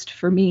that's just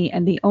for me,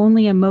 and the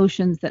only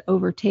emotions that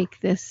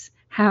overtake this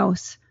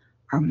house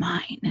are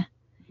mine.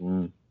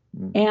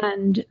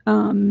 And,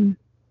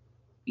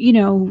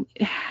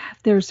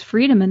 there's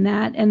freedom in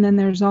that. And then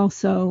there's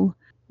also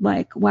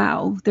like,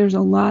 wow, there's a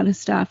lot of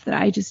stuff that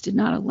I just did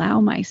not allow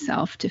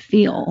myself to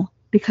feel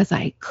because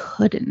I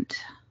couldn't.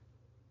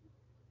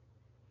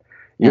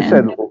 You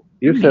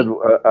said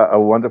a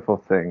wonderful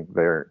thing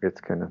there. It's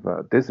kind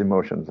of these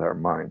emotions are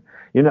mine.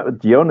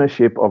 The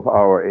ownership of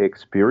our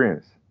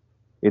experience,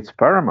 it's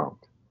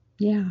paramount.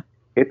 Yeah.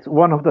 It's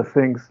one of the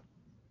things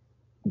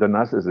the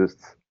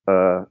narcissists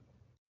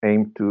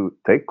aim to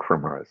take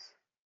from us.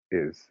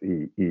 Is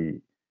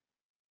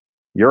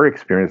your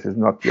experience is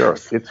not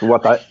yours.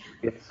 Absolutely.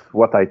 It's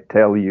what I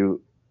tell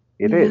you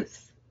it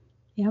is.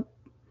 Yep.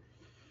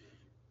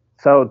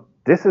 So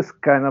this is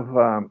kind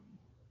of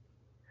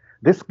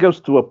this goes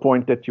to a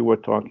point that you were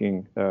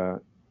talking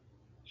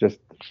just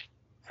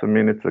some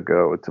minutes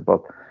ago. It's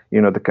about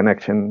the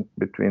connection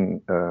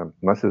between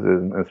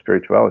narcissism and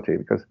spirituality,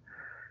 because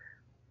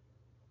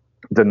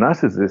the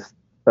narcissist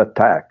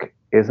attack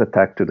is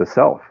attack to the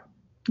self.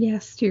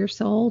 Yes, to your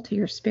soul, to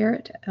your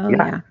spirit. Oh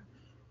yeah.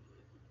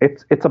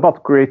 It's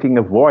about creating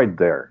a void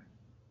there.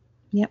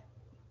 Yep.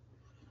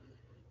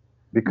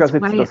 Because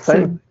it's the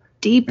same. So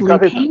deeply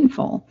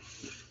painful.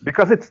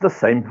 Because it's the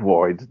same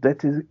void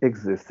that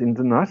exists in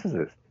the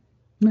narcissist.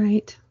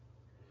 Right.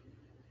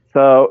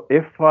 So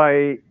if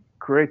I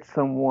create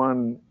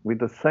someone with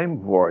the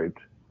same void,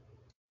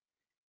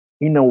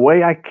 in a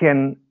way I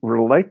can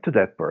relate to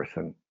that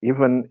person,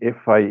 even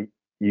if I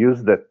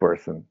use that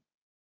person.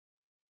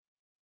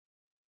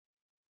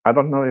 I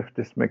don't know if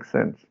this makes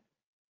sense,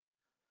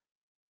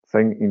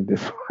 saying in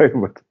this way,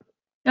 but...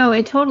 No,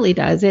 it totally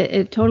does.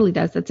 It totally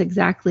does. That's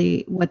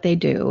exactly what they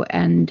do.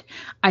 And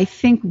I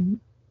think,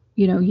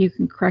 you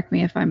can correct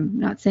me if I'm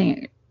not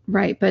saying it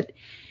right, but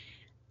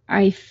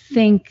I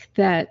think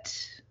that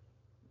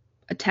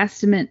a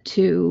testament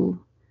to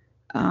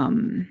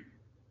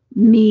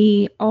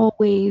me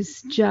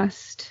always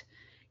just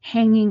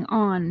hanging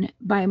on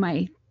by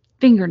my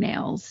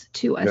fingernails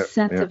to a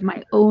sense of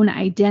my own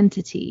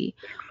identity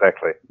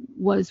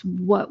was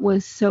what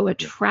was so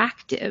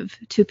attractive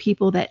to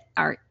people that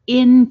are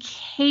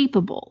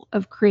incapable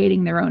of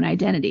creating their own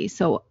identity.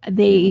 So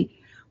they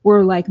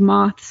were like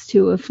moths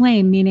to a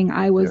flame, meaning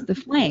I was the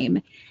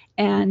flame.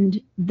 And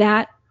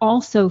that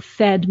also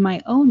fed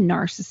my own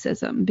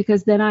narcissism,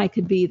 because then I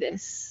could be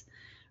this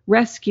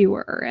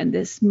rescuer and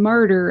this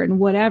martyr and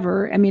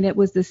whatever. I mean, it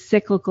was this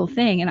cyclical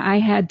thing, and I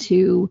had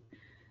to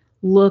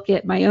look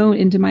at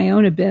into my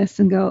own abyss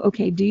and go,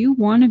 okay, do you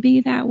want to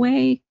be that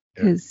way?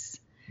 Because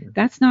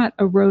that's not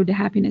a road to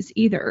happiness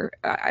either.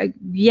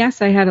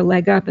 Yes, I had a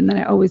leg up, and then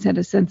I always had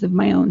a sense of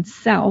my own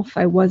self.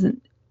 I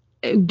wasn't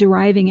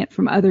deriving it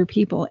from other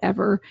people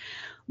ever,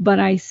 but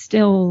I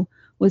still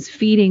was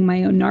feeding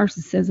my own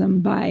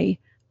narcissism by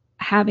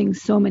having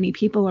so many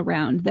people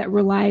around that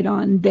relied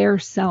on their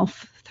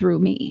self through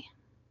me.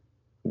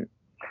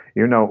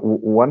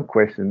 One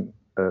question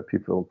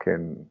people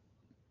can,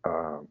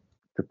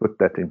 to put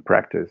that in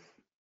practice,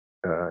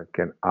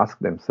 can ask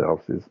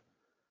themselves is,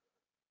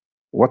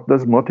 what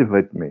does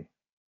motivate me?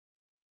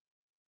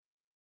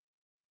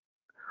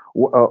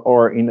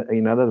 Or in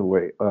another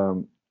way,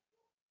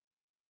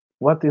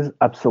 what is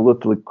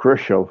absolutely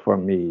crucial for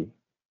me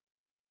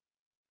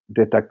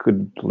that I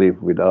couldn't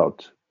live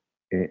without?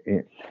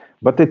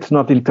 But it's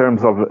not in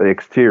terms of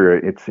exterior,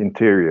 it's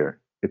interior.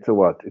 It's a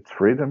what? It's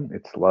freedom.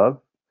 It's love.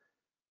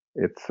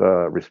 It's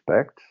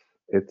respect.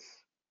 It's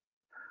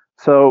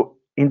so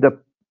in the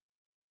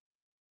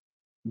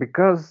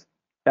because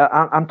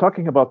I'm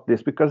talking about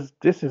this because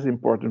this is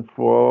important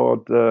for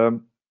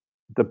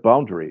the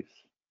boundaries,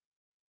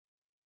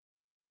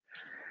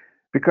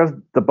 because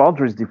the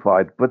boundaries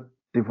divide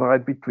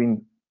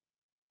between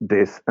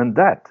this and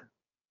that.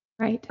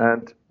 Right.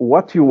 And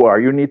what you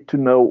are, you need to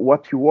know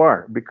what you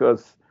are,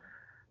 because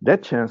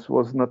that chance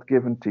was not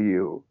given to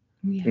you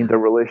in the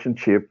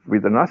relationship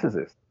with the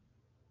narcissist.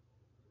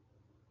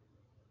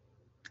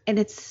 And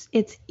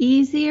it's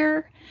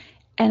easier,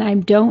 and I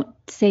don't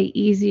say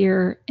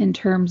easier in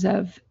terms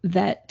of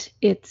that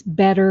it's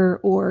better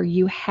or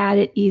you had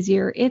it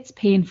easier. It's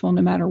painful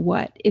no matter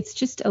what. It's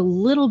just a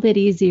little bit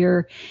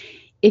easier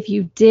if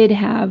you did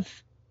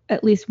have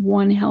at least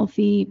one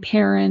healthy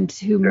parent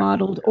who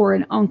modeled, or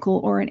an uncle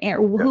or an aunt,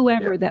 or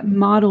whoever that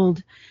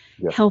modeled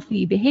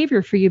healthy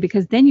behavior for you,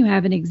 because then you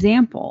have an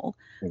example.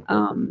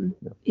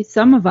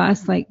 Some of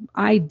us, like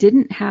I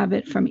didn't have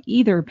it from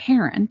either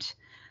parent.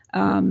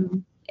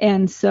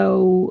 And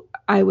so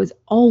I was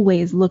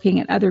always looking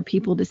at other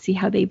people to see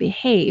how they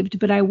behaved,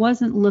 but I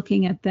wasn't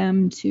looking at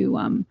them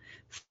to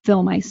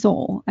fill my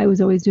soul. I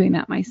was always doing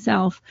that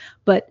myself.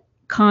 But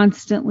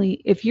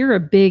constantly, if you're a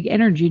big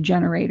energy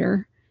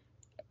generator,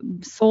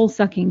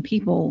 soul-sucking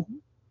people,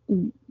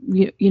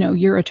 you know,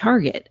 you're a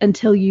target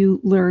until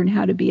you learn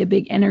how to be a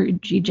big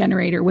energy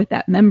generator with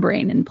that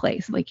membrane in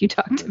place, like you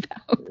talked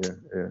about.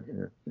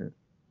 Yeah.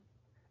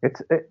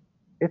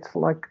 It's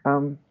like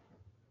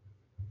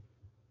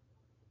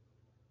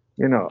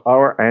you know,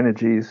 our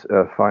energy is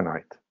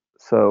finite,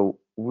 so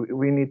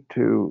we need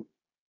to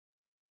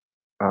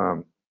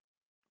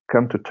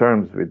come to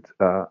terms with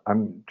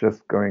I'm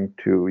just going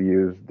to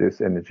use this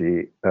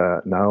energy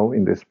now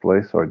in this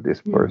place or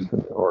this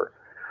person, or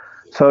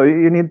so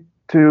you need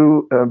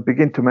to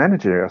begin to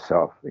manage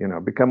yourself, you know,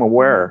 become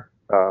aware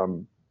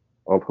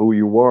of who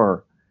you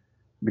are,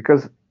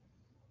 because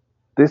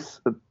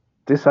this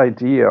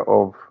idea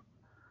of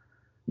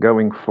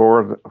going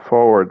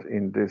forward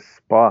in this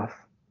path,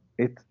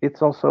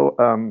 it's also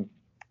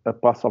a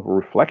path of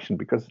reflection,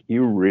 because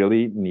you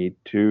really need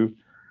to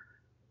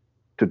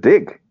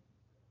dig.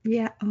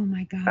 Yeah. Oh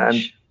my gosh.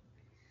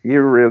 And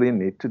you really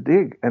need to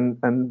dig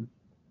and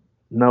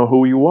know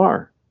who you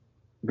are,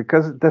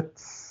 because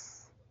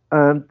that's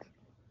and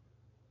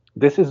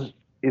this is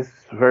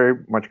very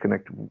much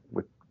connected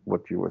with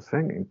what you were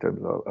saying in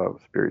terms of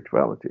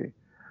spirituality.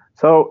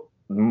 So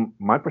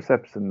my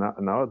perception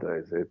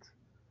nowadays, it's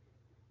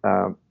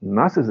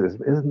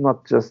narcissism is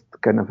not just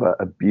kind of a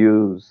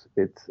abuse,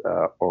 it's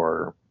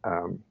or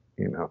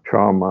you know,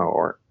 trauma,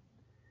 or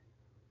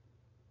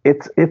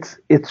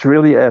it's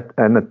really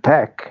an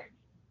attack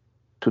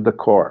to the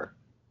core.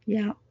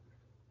 Yeah.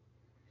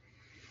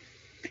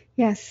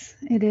 Yes,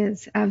 it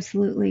is,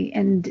 absolutely.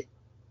 And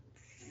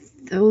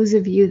those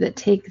of you that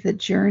take the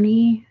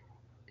journey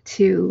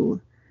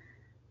to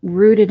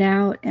root it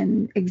out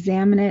and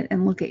examine it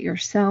and look at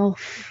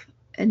yourself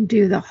and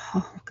do the,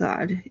 oh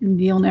God,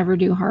 and you'll never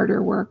do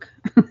harder work.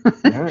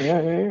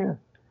 Yeah.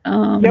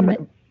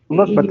 But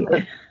look,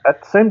 but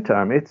at the same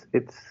time, it's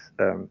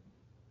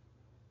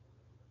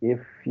if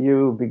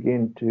you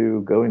begin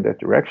to go in that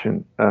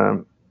direction,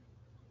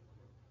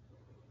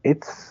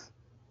 it's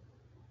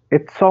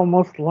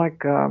almost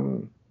like a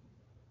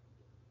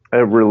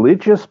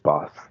religious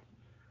path.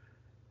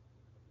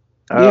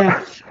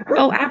 Yes.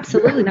 Oh,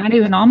 absolutely. Not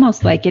even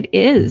almost like it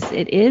is.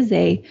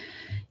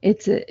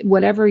 It's a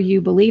whatever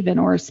you believe in,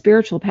 or a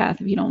spiritual path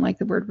if you don't like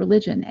the word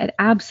religion. It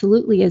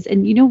absolutely is.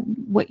 And you know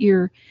what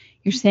you're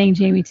saying,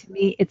 Jamie, to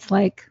me, it's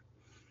like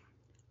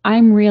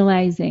I'm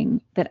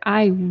realizing that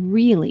I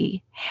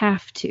really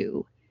have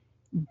to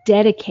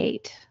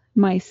dedicate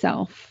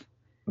myself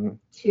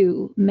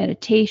to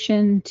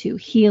meditation, to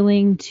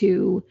healing,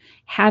 to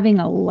having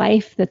a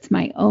life that's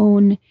my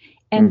own.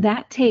 And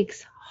that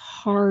takes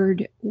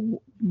hard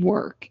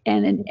work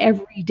and an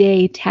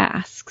everyday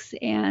tasks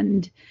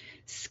and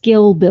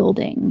skill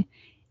building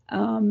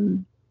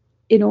in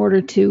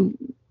order to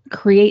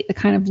create the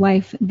kind of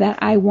life that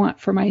I want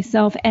for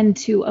myself, and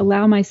to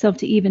allow myself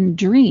to even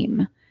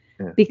dream.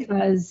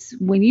 Because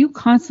when you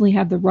constantly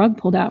have the rug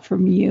pulled out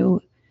from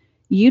you,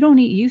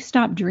 you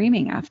stop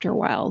dreaming after a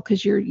while,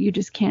 because you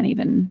just can't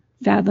even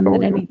fathom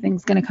that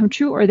anything's going to come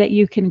true, or that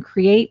you can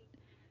create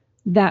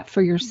that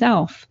for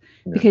yourself,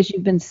 because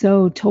you've been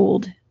so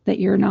told that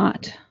you're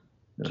not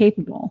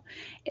capable.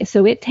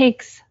 So it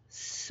takes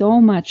so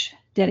much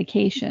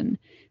dedication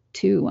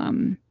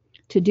to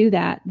do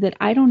that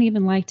I don't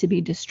even like to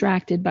be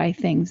distracted by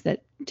things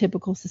that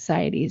typical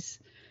society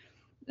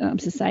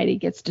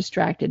gets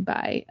distracted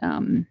by.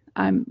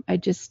 I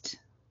just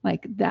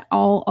like that a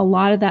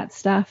lot of that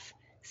stuff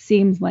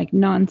seems like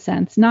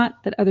nonsense.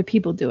 Not that other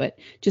people do it,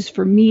 just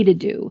for me to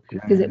do,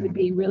 because it would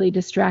be really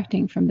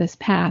distracting from this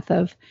path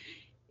of,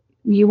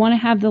 you want to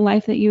have the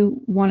life that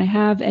you want to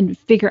have and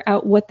figure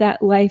out what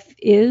that life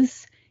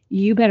is,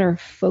 you better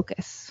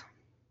focus.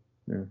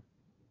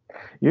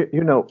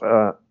 You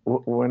know,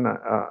 when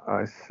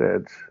I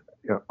said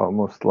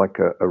almost like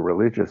a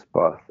religious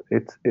path.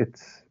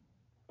 It's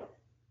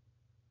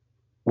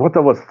what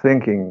I was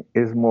thinking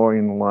is more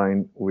in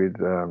line with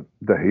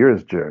the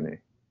hero's journey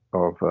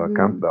of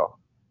Campbell,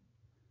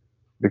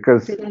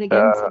 because Say that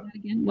again. Say that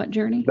again. What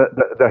journey?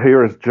 the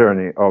hero's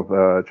journey of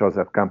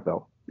Joseph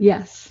Campbell.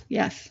 Yes.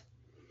 Yes.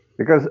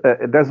 Because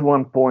there's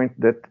one point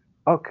that,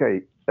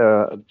 okay,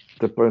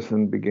 the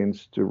person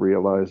begins to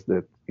realize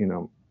that,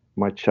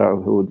 my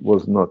childhood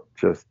was not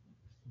just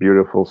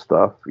beautiful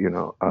stuff.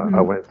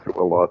 I went through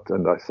a lot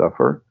and I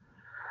suffer.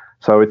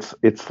 So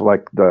it's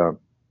like the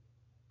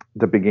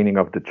beginning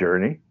of the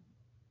journey,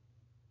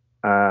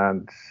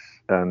 and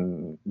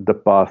the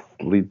path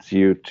leads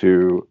you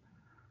to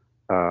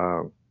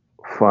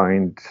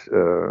find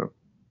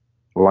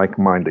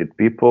like-minded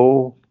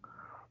people.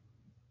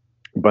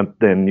 But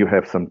then you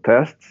have some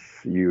tests.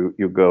 You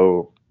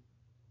go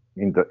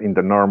in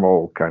the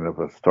normal kind of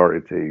a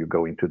story. You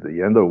go into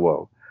the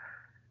underworld.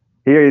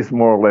 Here is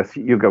more or less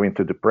you go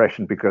into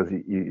depression because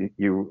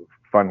you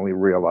finally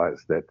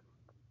realize that,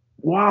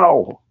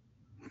 wow,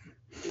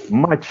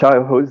 my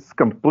childhood is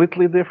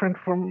completely different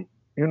from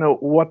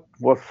what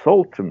was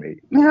sold to me.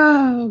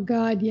 Oh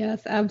God,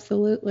 yes,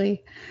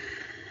 absolutely.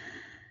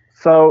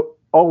 So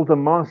all the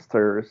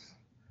monsters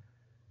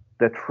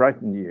that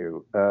frighten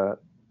you,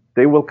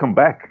 they will come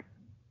back.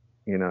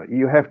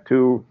 You have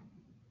to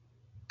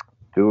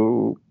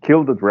kill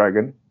the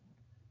dragon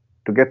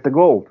to get the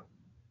gold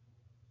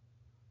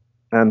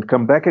and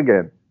come back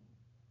again.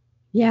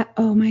 Yeah.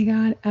 Oh my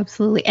God,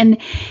 absolutely. And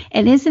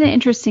isn't it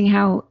interesting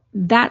how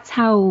that's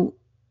how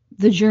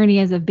the journey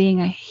is of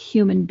being a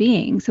human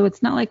being? So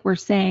it's not like we're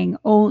saying,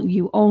 oh,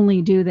 you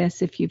only do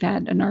this if you've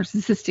had a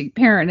narcissistic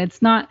parent.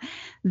 It's not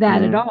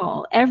that at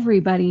all.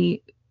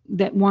 Everybody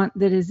that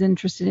is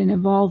interested in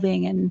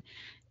evolving and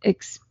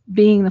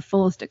being the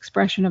fullest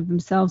expression of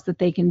themselves that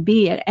they can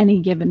be at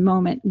any given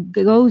moment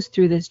goes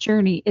through this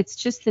journey. It's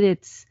just that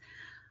it's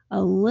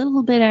a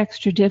little bit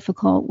extra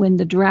difficult when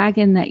the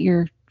dragon that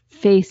you're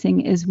facing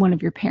is one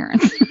of your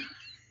parents.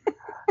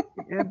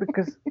 Yeah,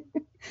 because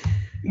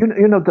you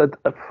know that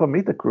for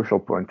me the crucial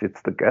point it's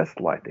the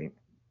gaslighting.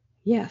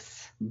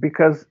 Yes.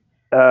 Because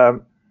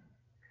in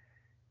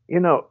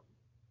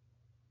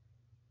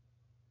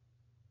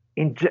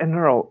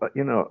general,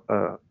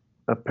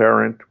 a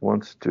parent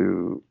wants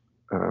to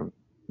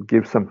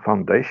give some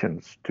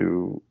foundations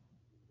to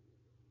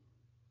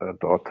a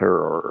daughter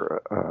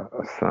or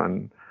a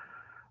son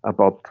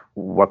about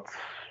what's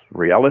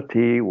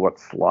reality,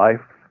 what's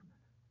life.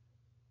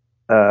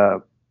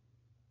 But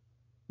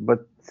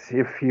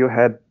if you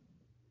had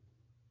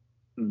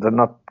the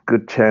not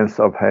good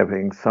chance of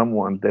having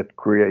someone that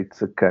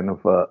creates a kind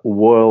of a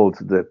world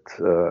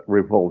that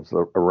revolves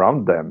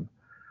around them,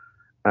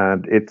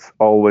 and it's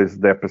always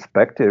their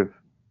perspective,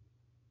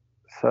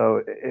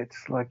 so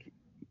it's like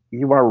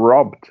you are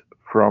robbed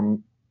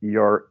from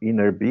your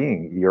inner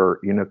being, your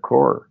inner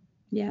core.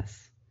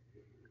 Yes.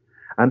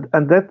 And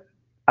that,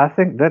 I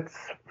think that's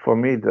for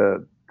me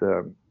the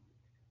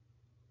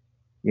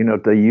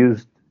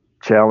used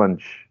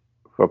challenge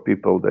for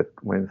people that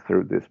went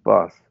through this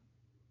path.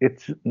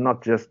 It's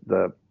not just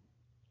the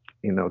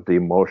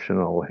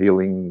emotional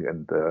healing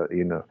and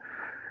the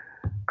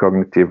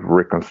cognitive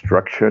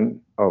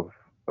reconstruction of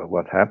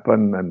what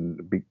happened and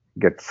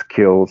get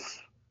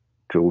skills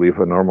to live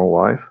a normal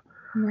life.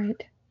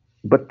 Right.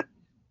 But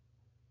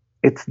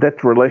it's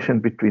that relation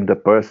between the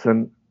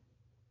person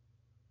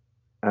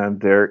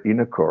and their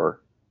inner core,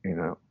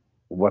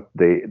 what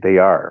they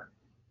are,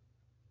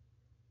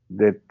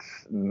 that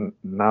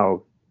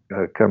now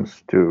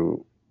comes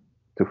to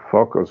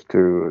focus,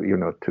 to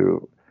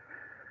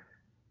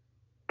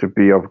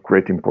be of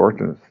great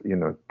importance,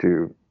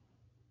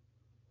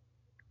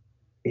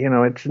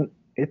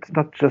 it's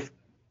not just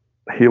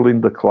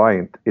healing the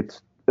client,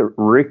 it's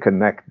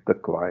reconnect the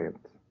client.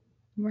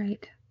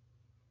 Right.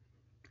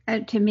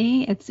 To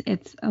me,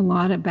 it's a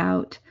lot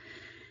about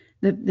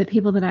the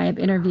people that I have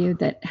interviewed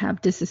that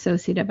have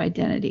dissociative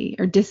identity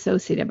or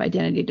dissociative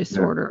identity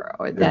disorder,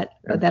 or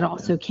that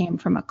also came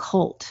from a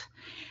cult.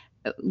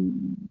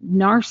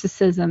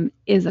 Narcissism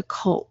is a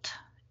cult,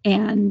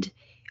 and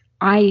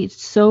I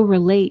so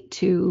relate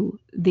to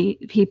the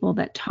people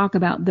that talk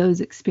about those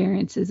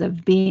experiences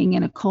of being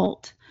in a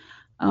cult,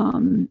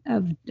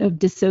 of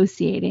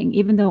dissociating,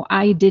 even though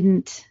I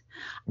didn't.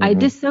 I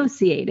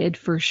dissociated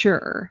for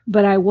sure,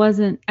 but I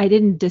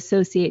didn't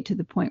dissociate to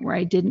the point where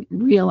I didn't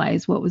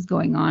realize what was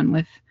going on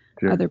with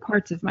other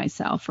parts of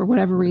myself. For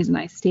whatever reason,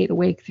 I stayed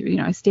awake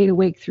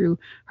through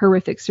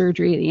horrific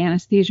surgery. The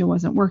anesthesia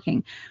wasn't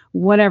working,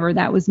 whatever.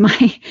 That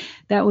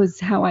was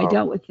how I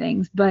dealt with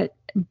things. But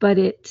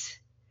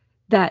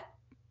that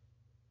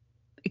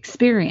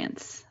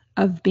experience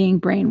of being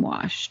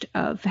brainwashed,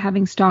 of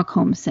having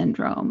Stockholm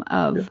syndrome,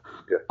 of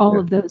all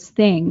of those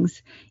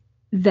things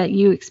that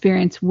you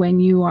experience when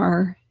you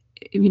are,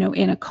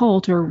 in a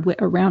cult or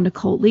around a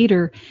cult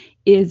leader,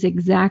 is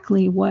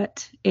exactly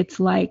what it's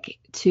like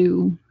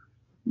to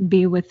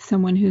be with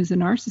someone who's a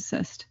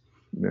narcissist.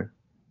 Yeah,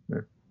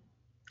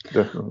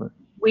 definitely.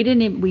 We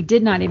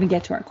did not even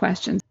get to our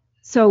questions.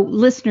 So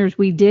listeners,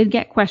 we did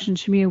get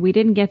questions from you. We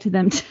didn't get to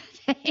them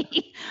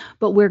today,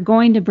 but we're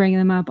going to bring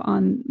them up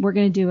we're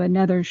going to do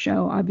another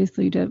show,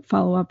 obviously, to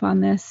follow up on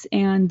this,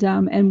 and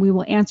we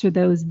will answer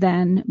those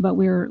then, but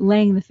we're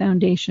laying the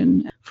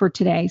foundation for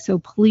today. So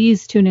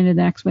please tune into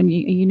the next one.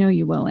 You know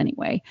you will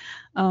anyway,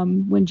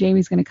 when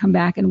Jamie's going to come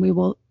back, and we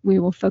will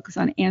focus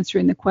on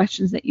answering the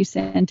questions that you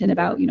sent in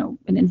about, an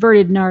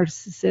inverted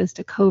narcissist,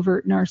 a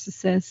covert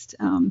narcissist,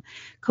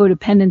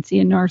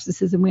 codependency and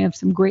narcissism. We have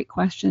some great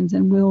questions,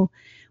 and we'll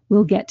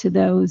get to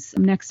those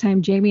next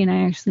time. Jamie and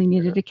I actually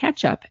needed to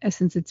catch up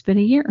since it's been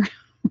a year.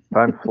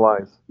 Time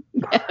flies.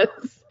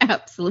 Yes,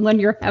 absolutely. When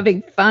you're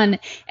having fun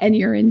and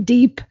you're in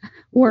deep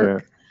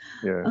work.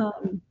 Yeah.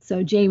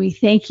 So Jamie,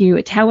 thank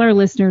you. Tell our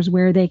listeners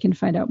where they can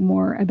find out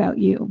more about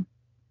you.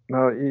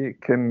 Now you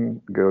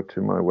can go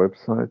to my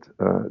website,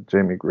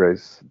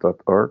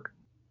 jaimegrace.org.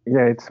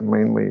 Yeah, it's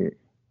mainly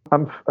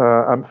I'm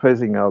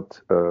phasing out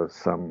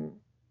some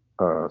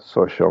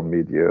social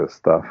media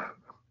stuff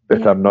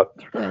that I'm not,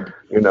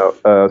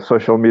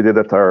 social media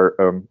that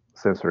are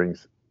censoring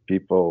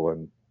people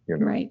and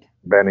right.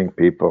 banning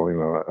people.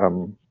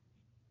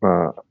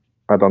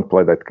 I don't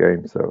play that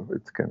game, so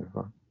it's kind of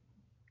fun.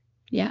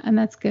 Yeah, and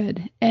that's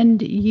good.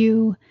 And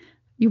you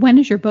when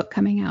is your book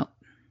coming out?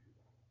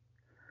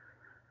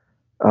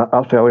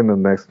 I'll tell you in the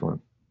next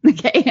one.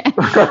 Okay.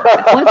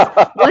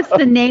 What's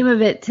the name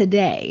of it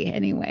today,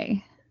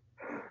 anyway?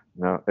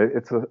 No,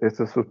 it's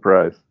a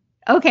surprise.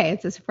 Okay,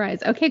 it's a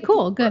surprise. Okay,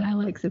 cool. Good. I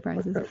like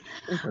surprises.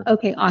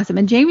 Okay, awesome.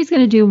 And Jamie's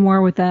going to do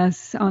more with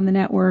us on the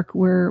network, but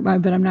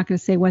I'm not going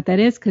to say what that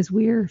is because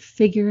we're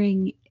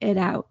figuring it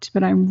out.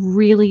 But I'm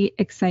really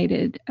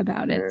excited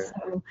about it. Yeah.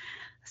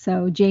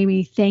 So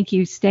Jamie, thank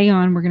you. Stay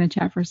on. We're going to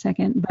chat for a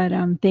second. But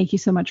thank you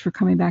so much for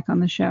coming back on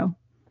the show.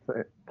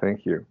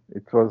 Thank you.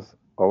 It was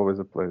always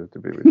a pleasure to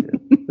be with you.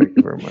 Thank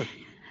you very much.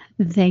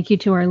 Thank you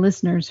to our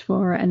listeners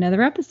for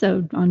another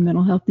episode on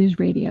Mental Health News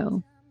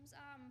Radio.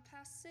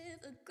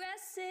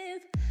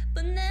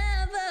 But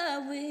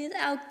never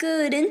without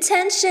good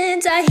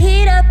intentions. I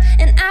heat up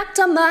and act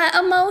on my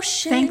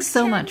emotions. Thanks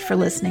so much for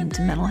listening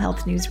to Mental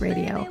Health News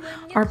Radio.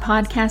 Our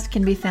podcast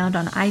can be found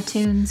on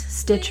iTunes,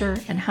 Stitcher,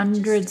 and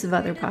hundreds of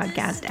other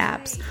podcast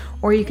apps.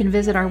 Or you can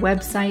visit our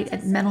website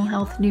at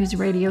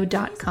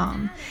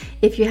mentalhealthnewsradio.com.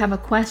 If you have a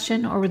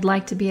question or would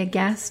like to be a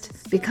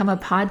guest, become a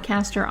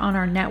podcaster on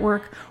our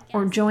network,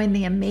 or join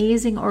the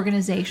amazing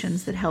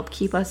organizations that help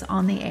keep us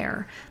on the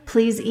air,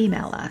 please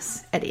email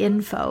us at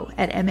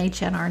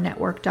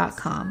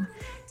info@mhnrnetwork.com.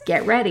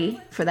 Get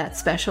ready for that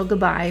special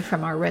goodbye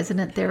from our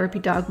resident therapy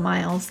dog,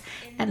 Miles,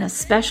 and a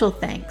special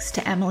thanks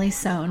to Emily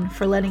Sohn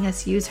for letting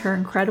us use her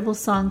incredible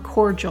song,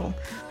 Cordial,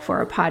 for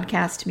our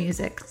podcast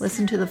music.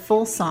 Listen to the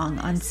full song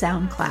on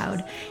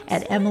SoundCloud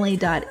at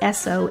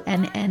emily.sonne.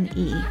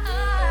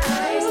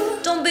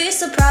 Don't be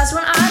surprised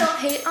when I don't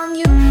hate on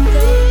you.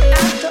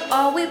 After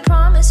all, we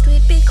promised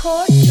we'd be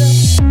cordial.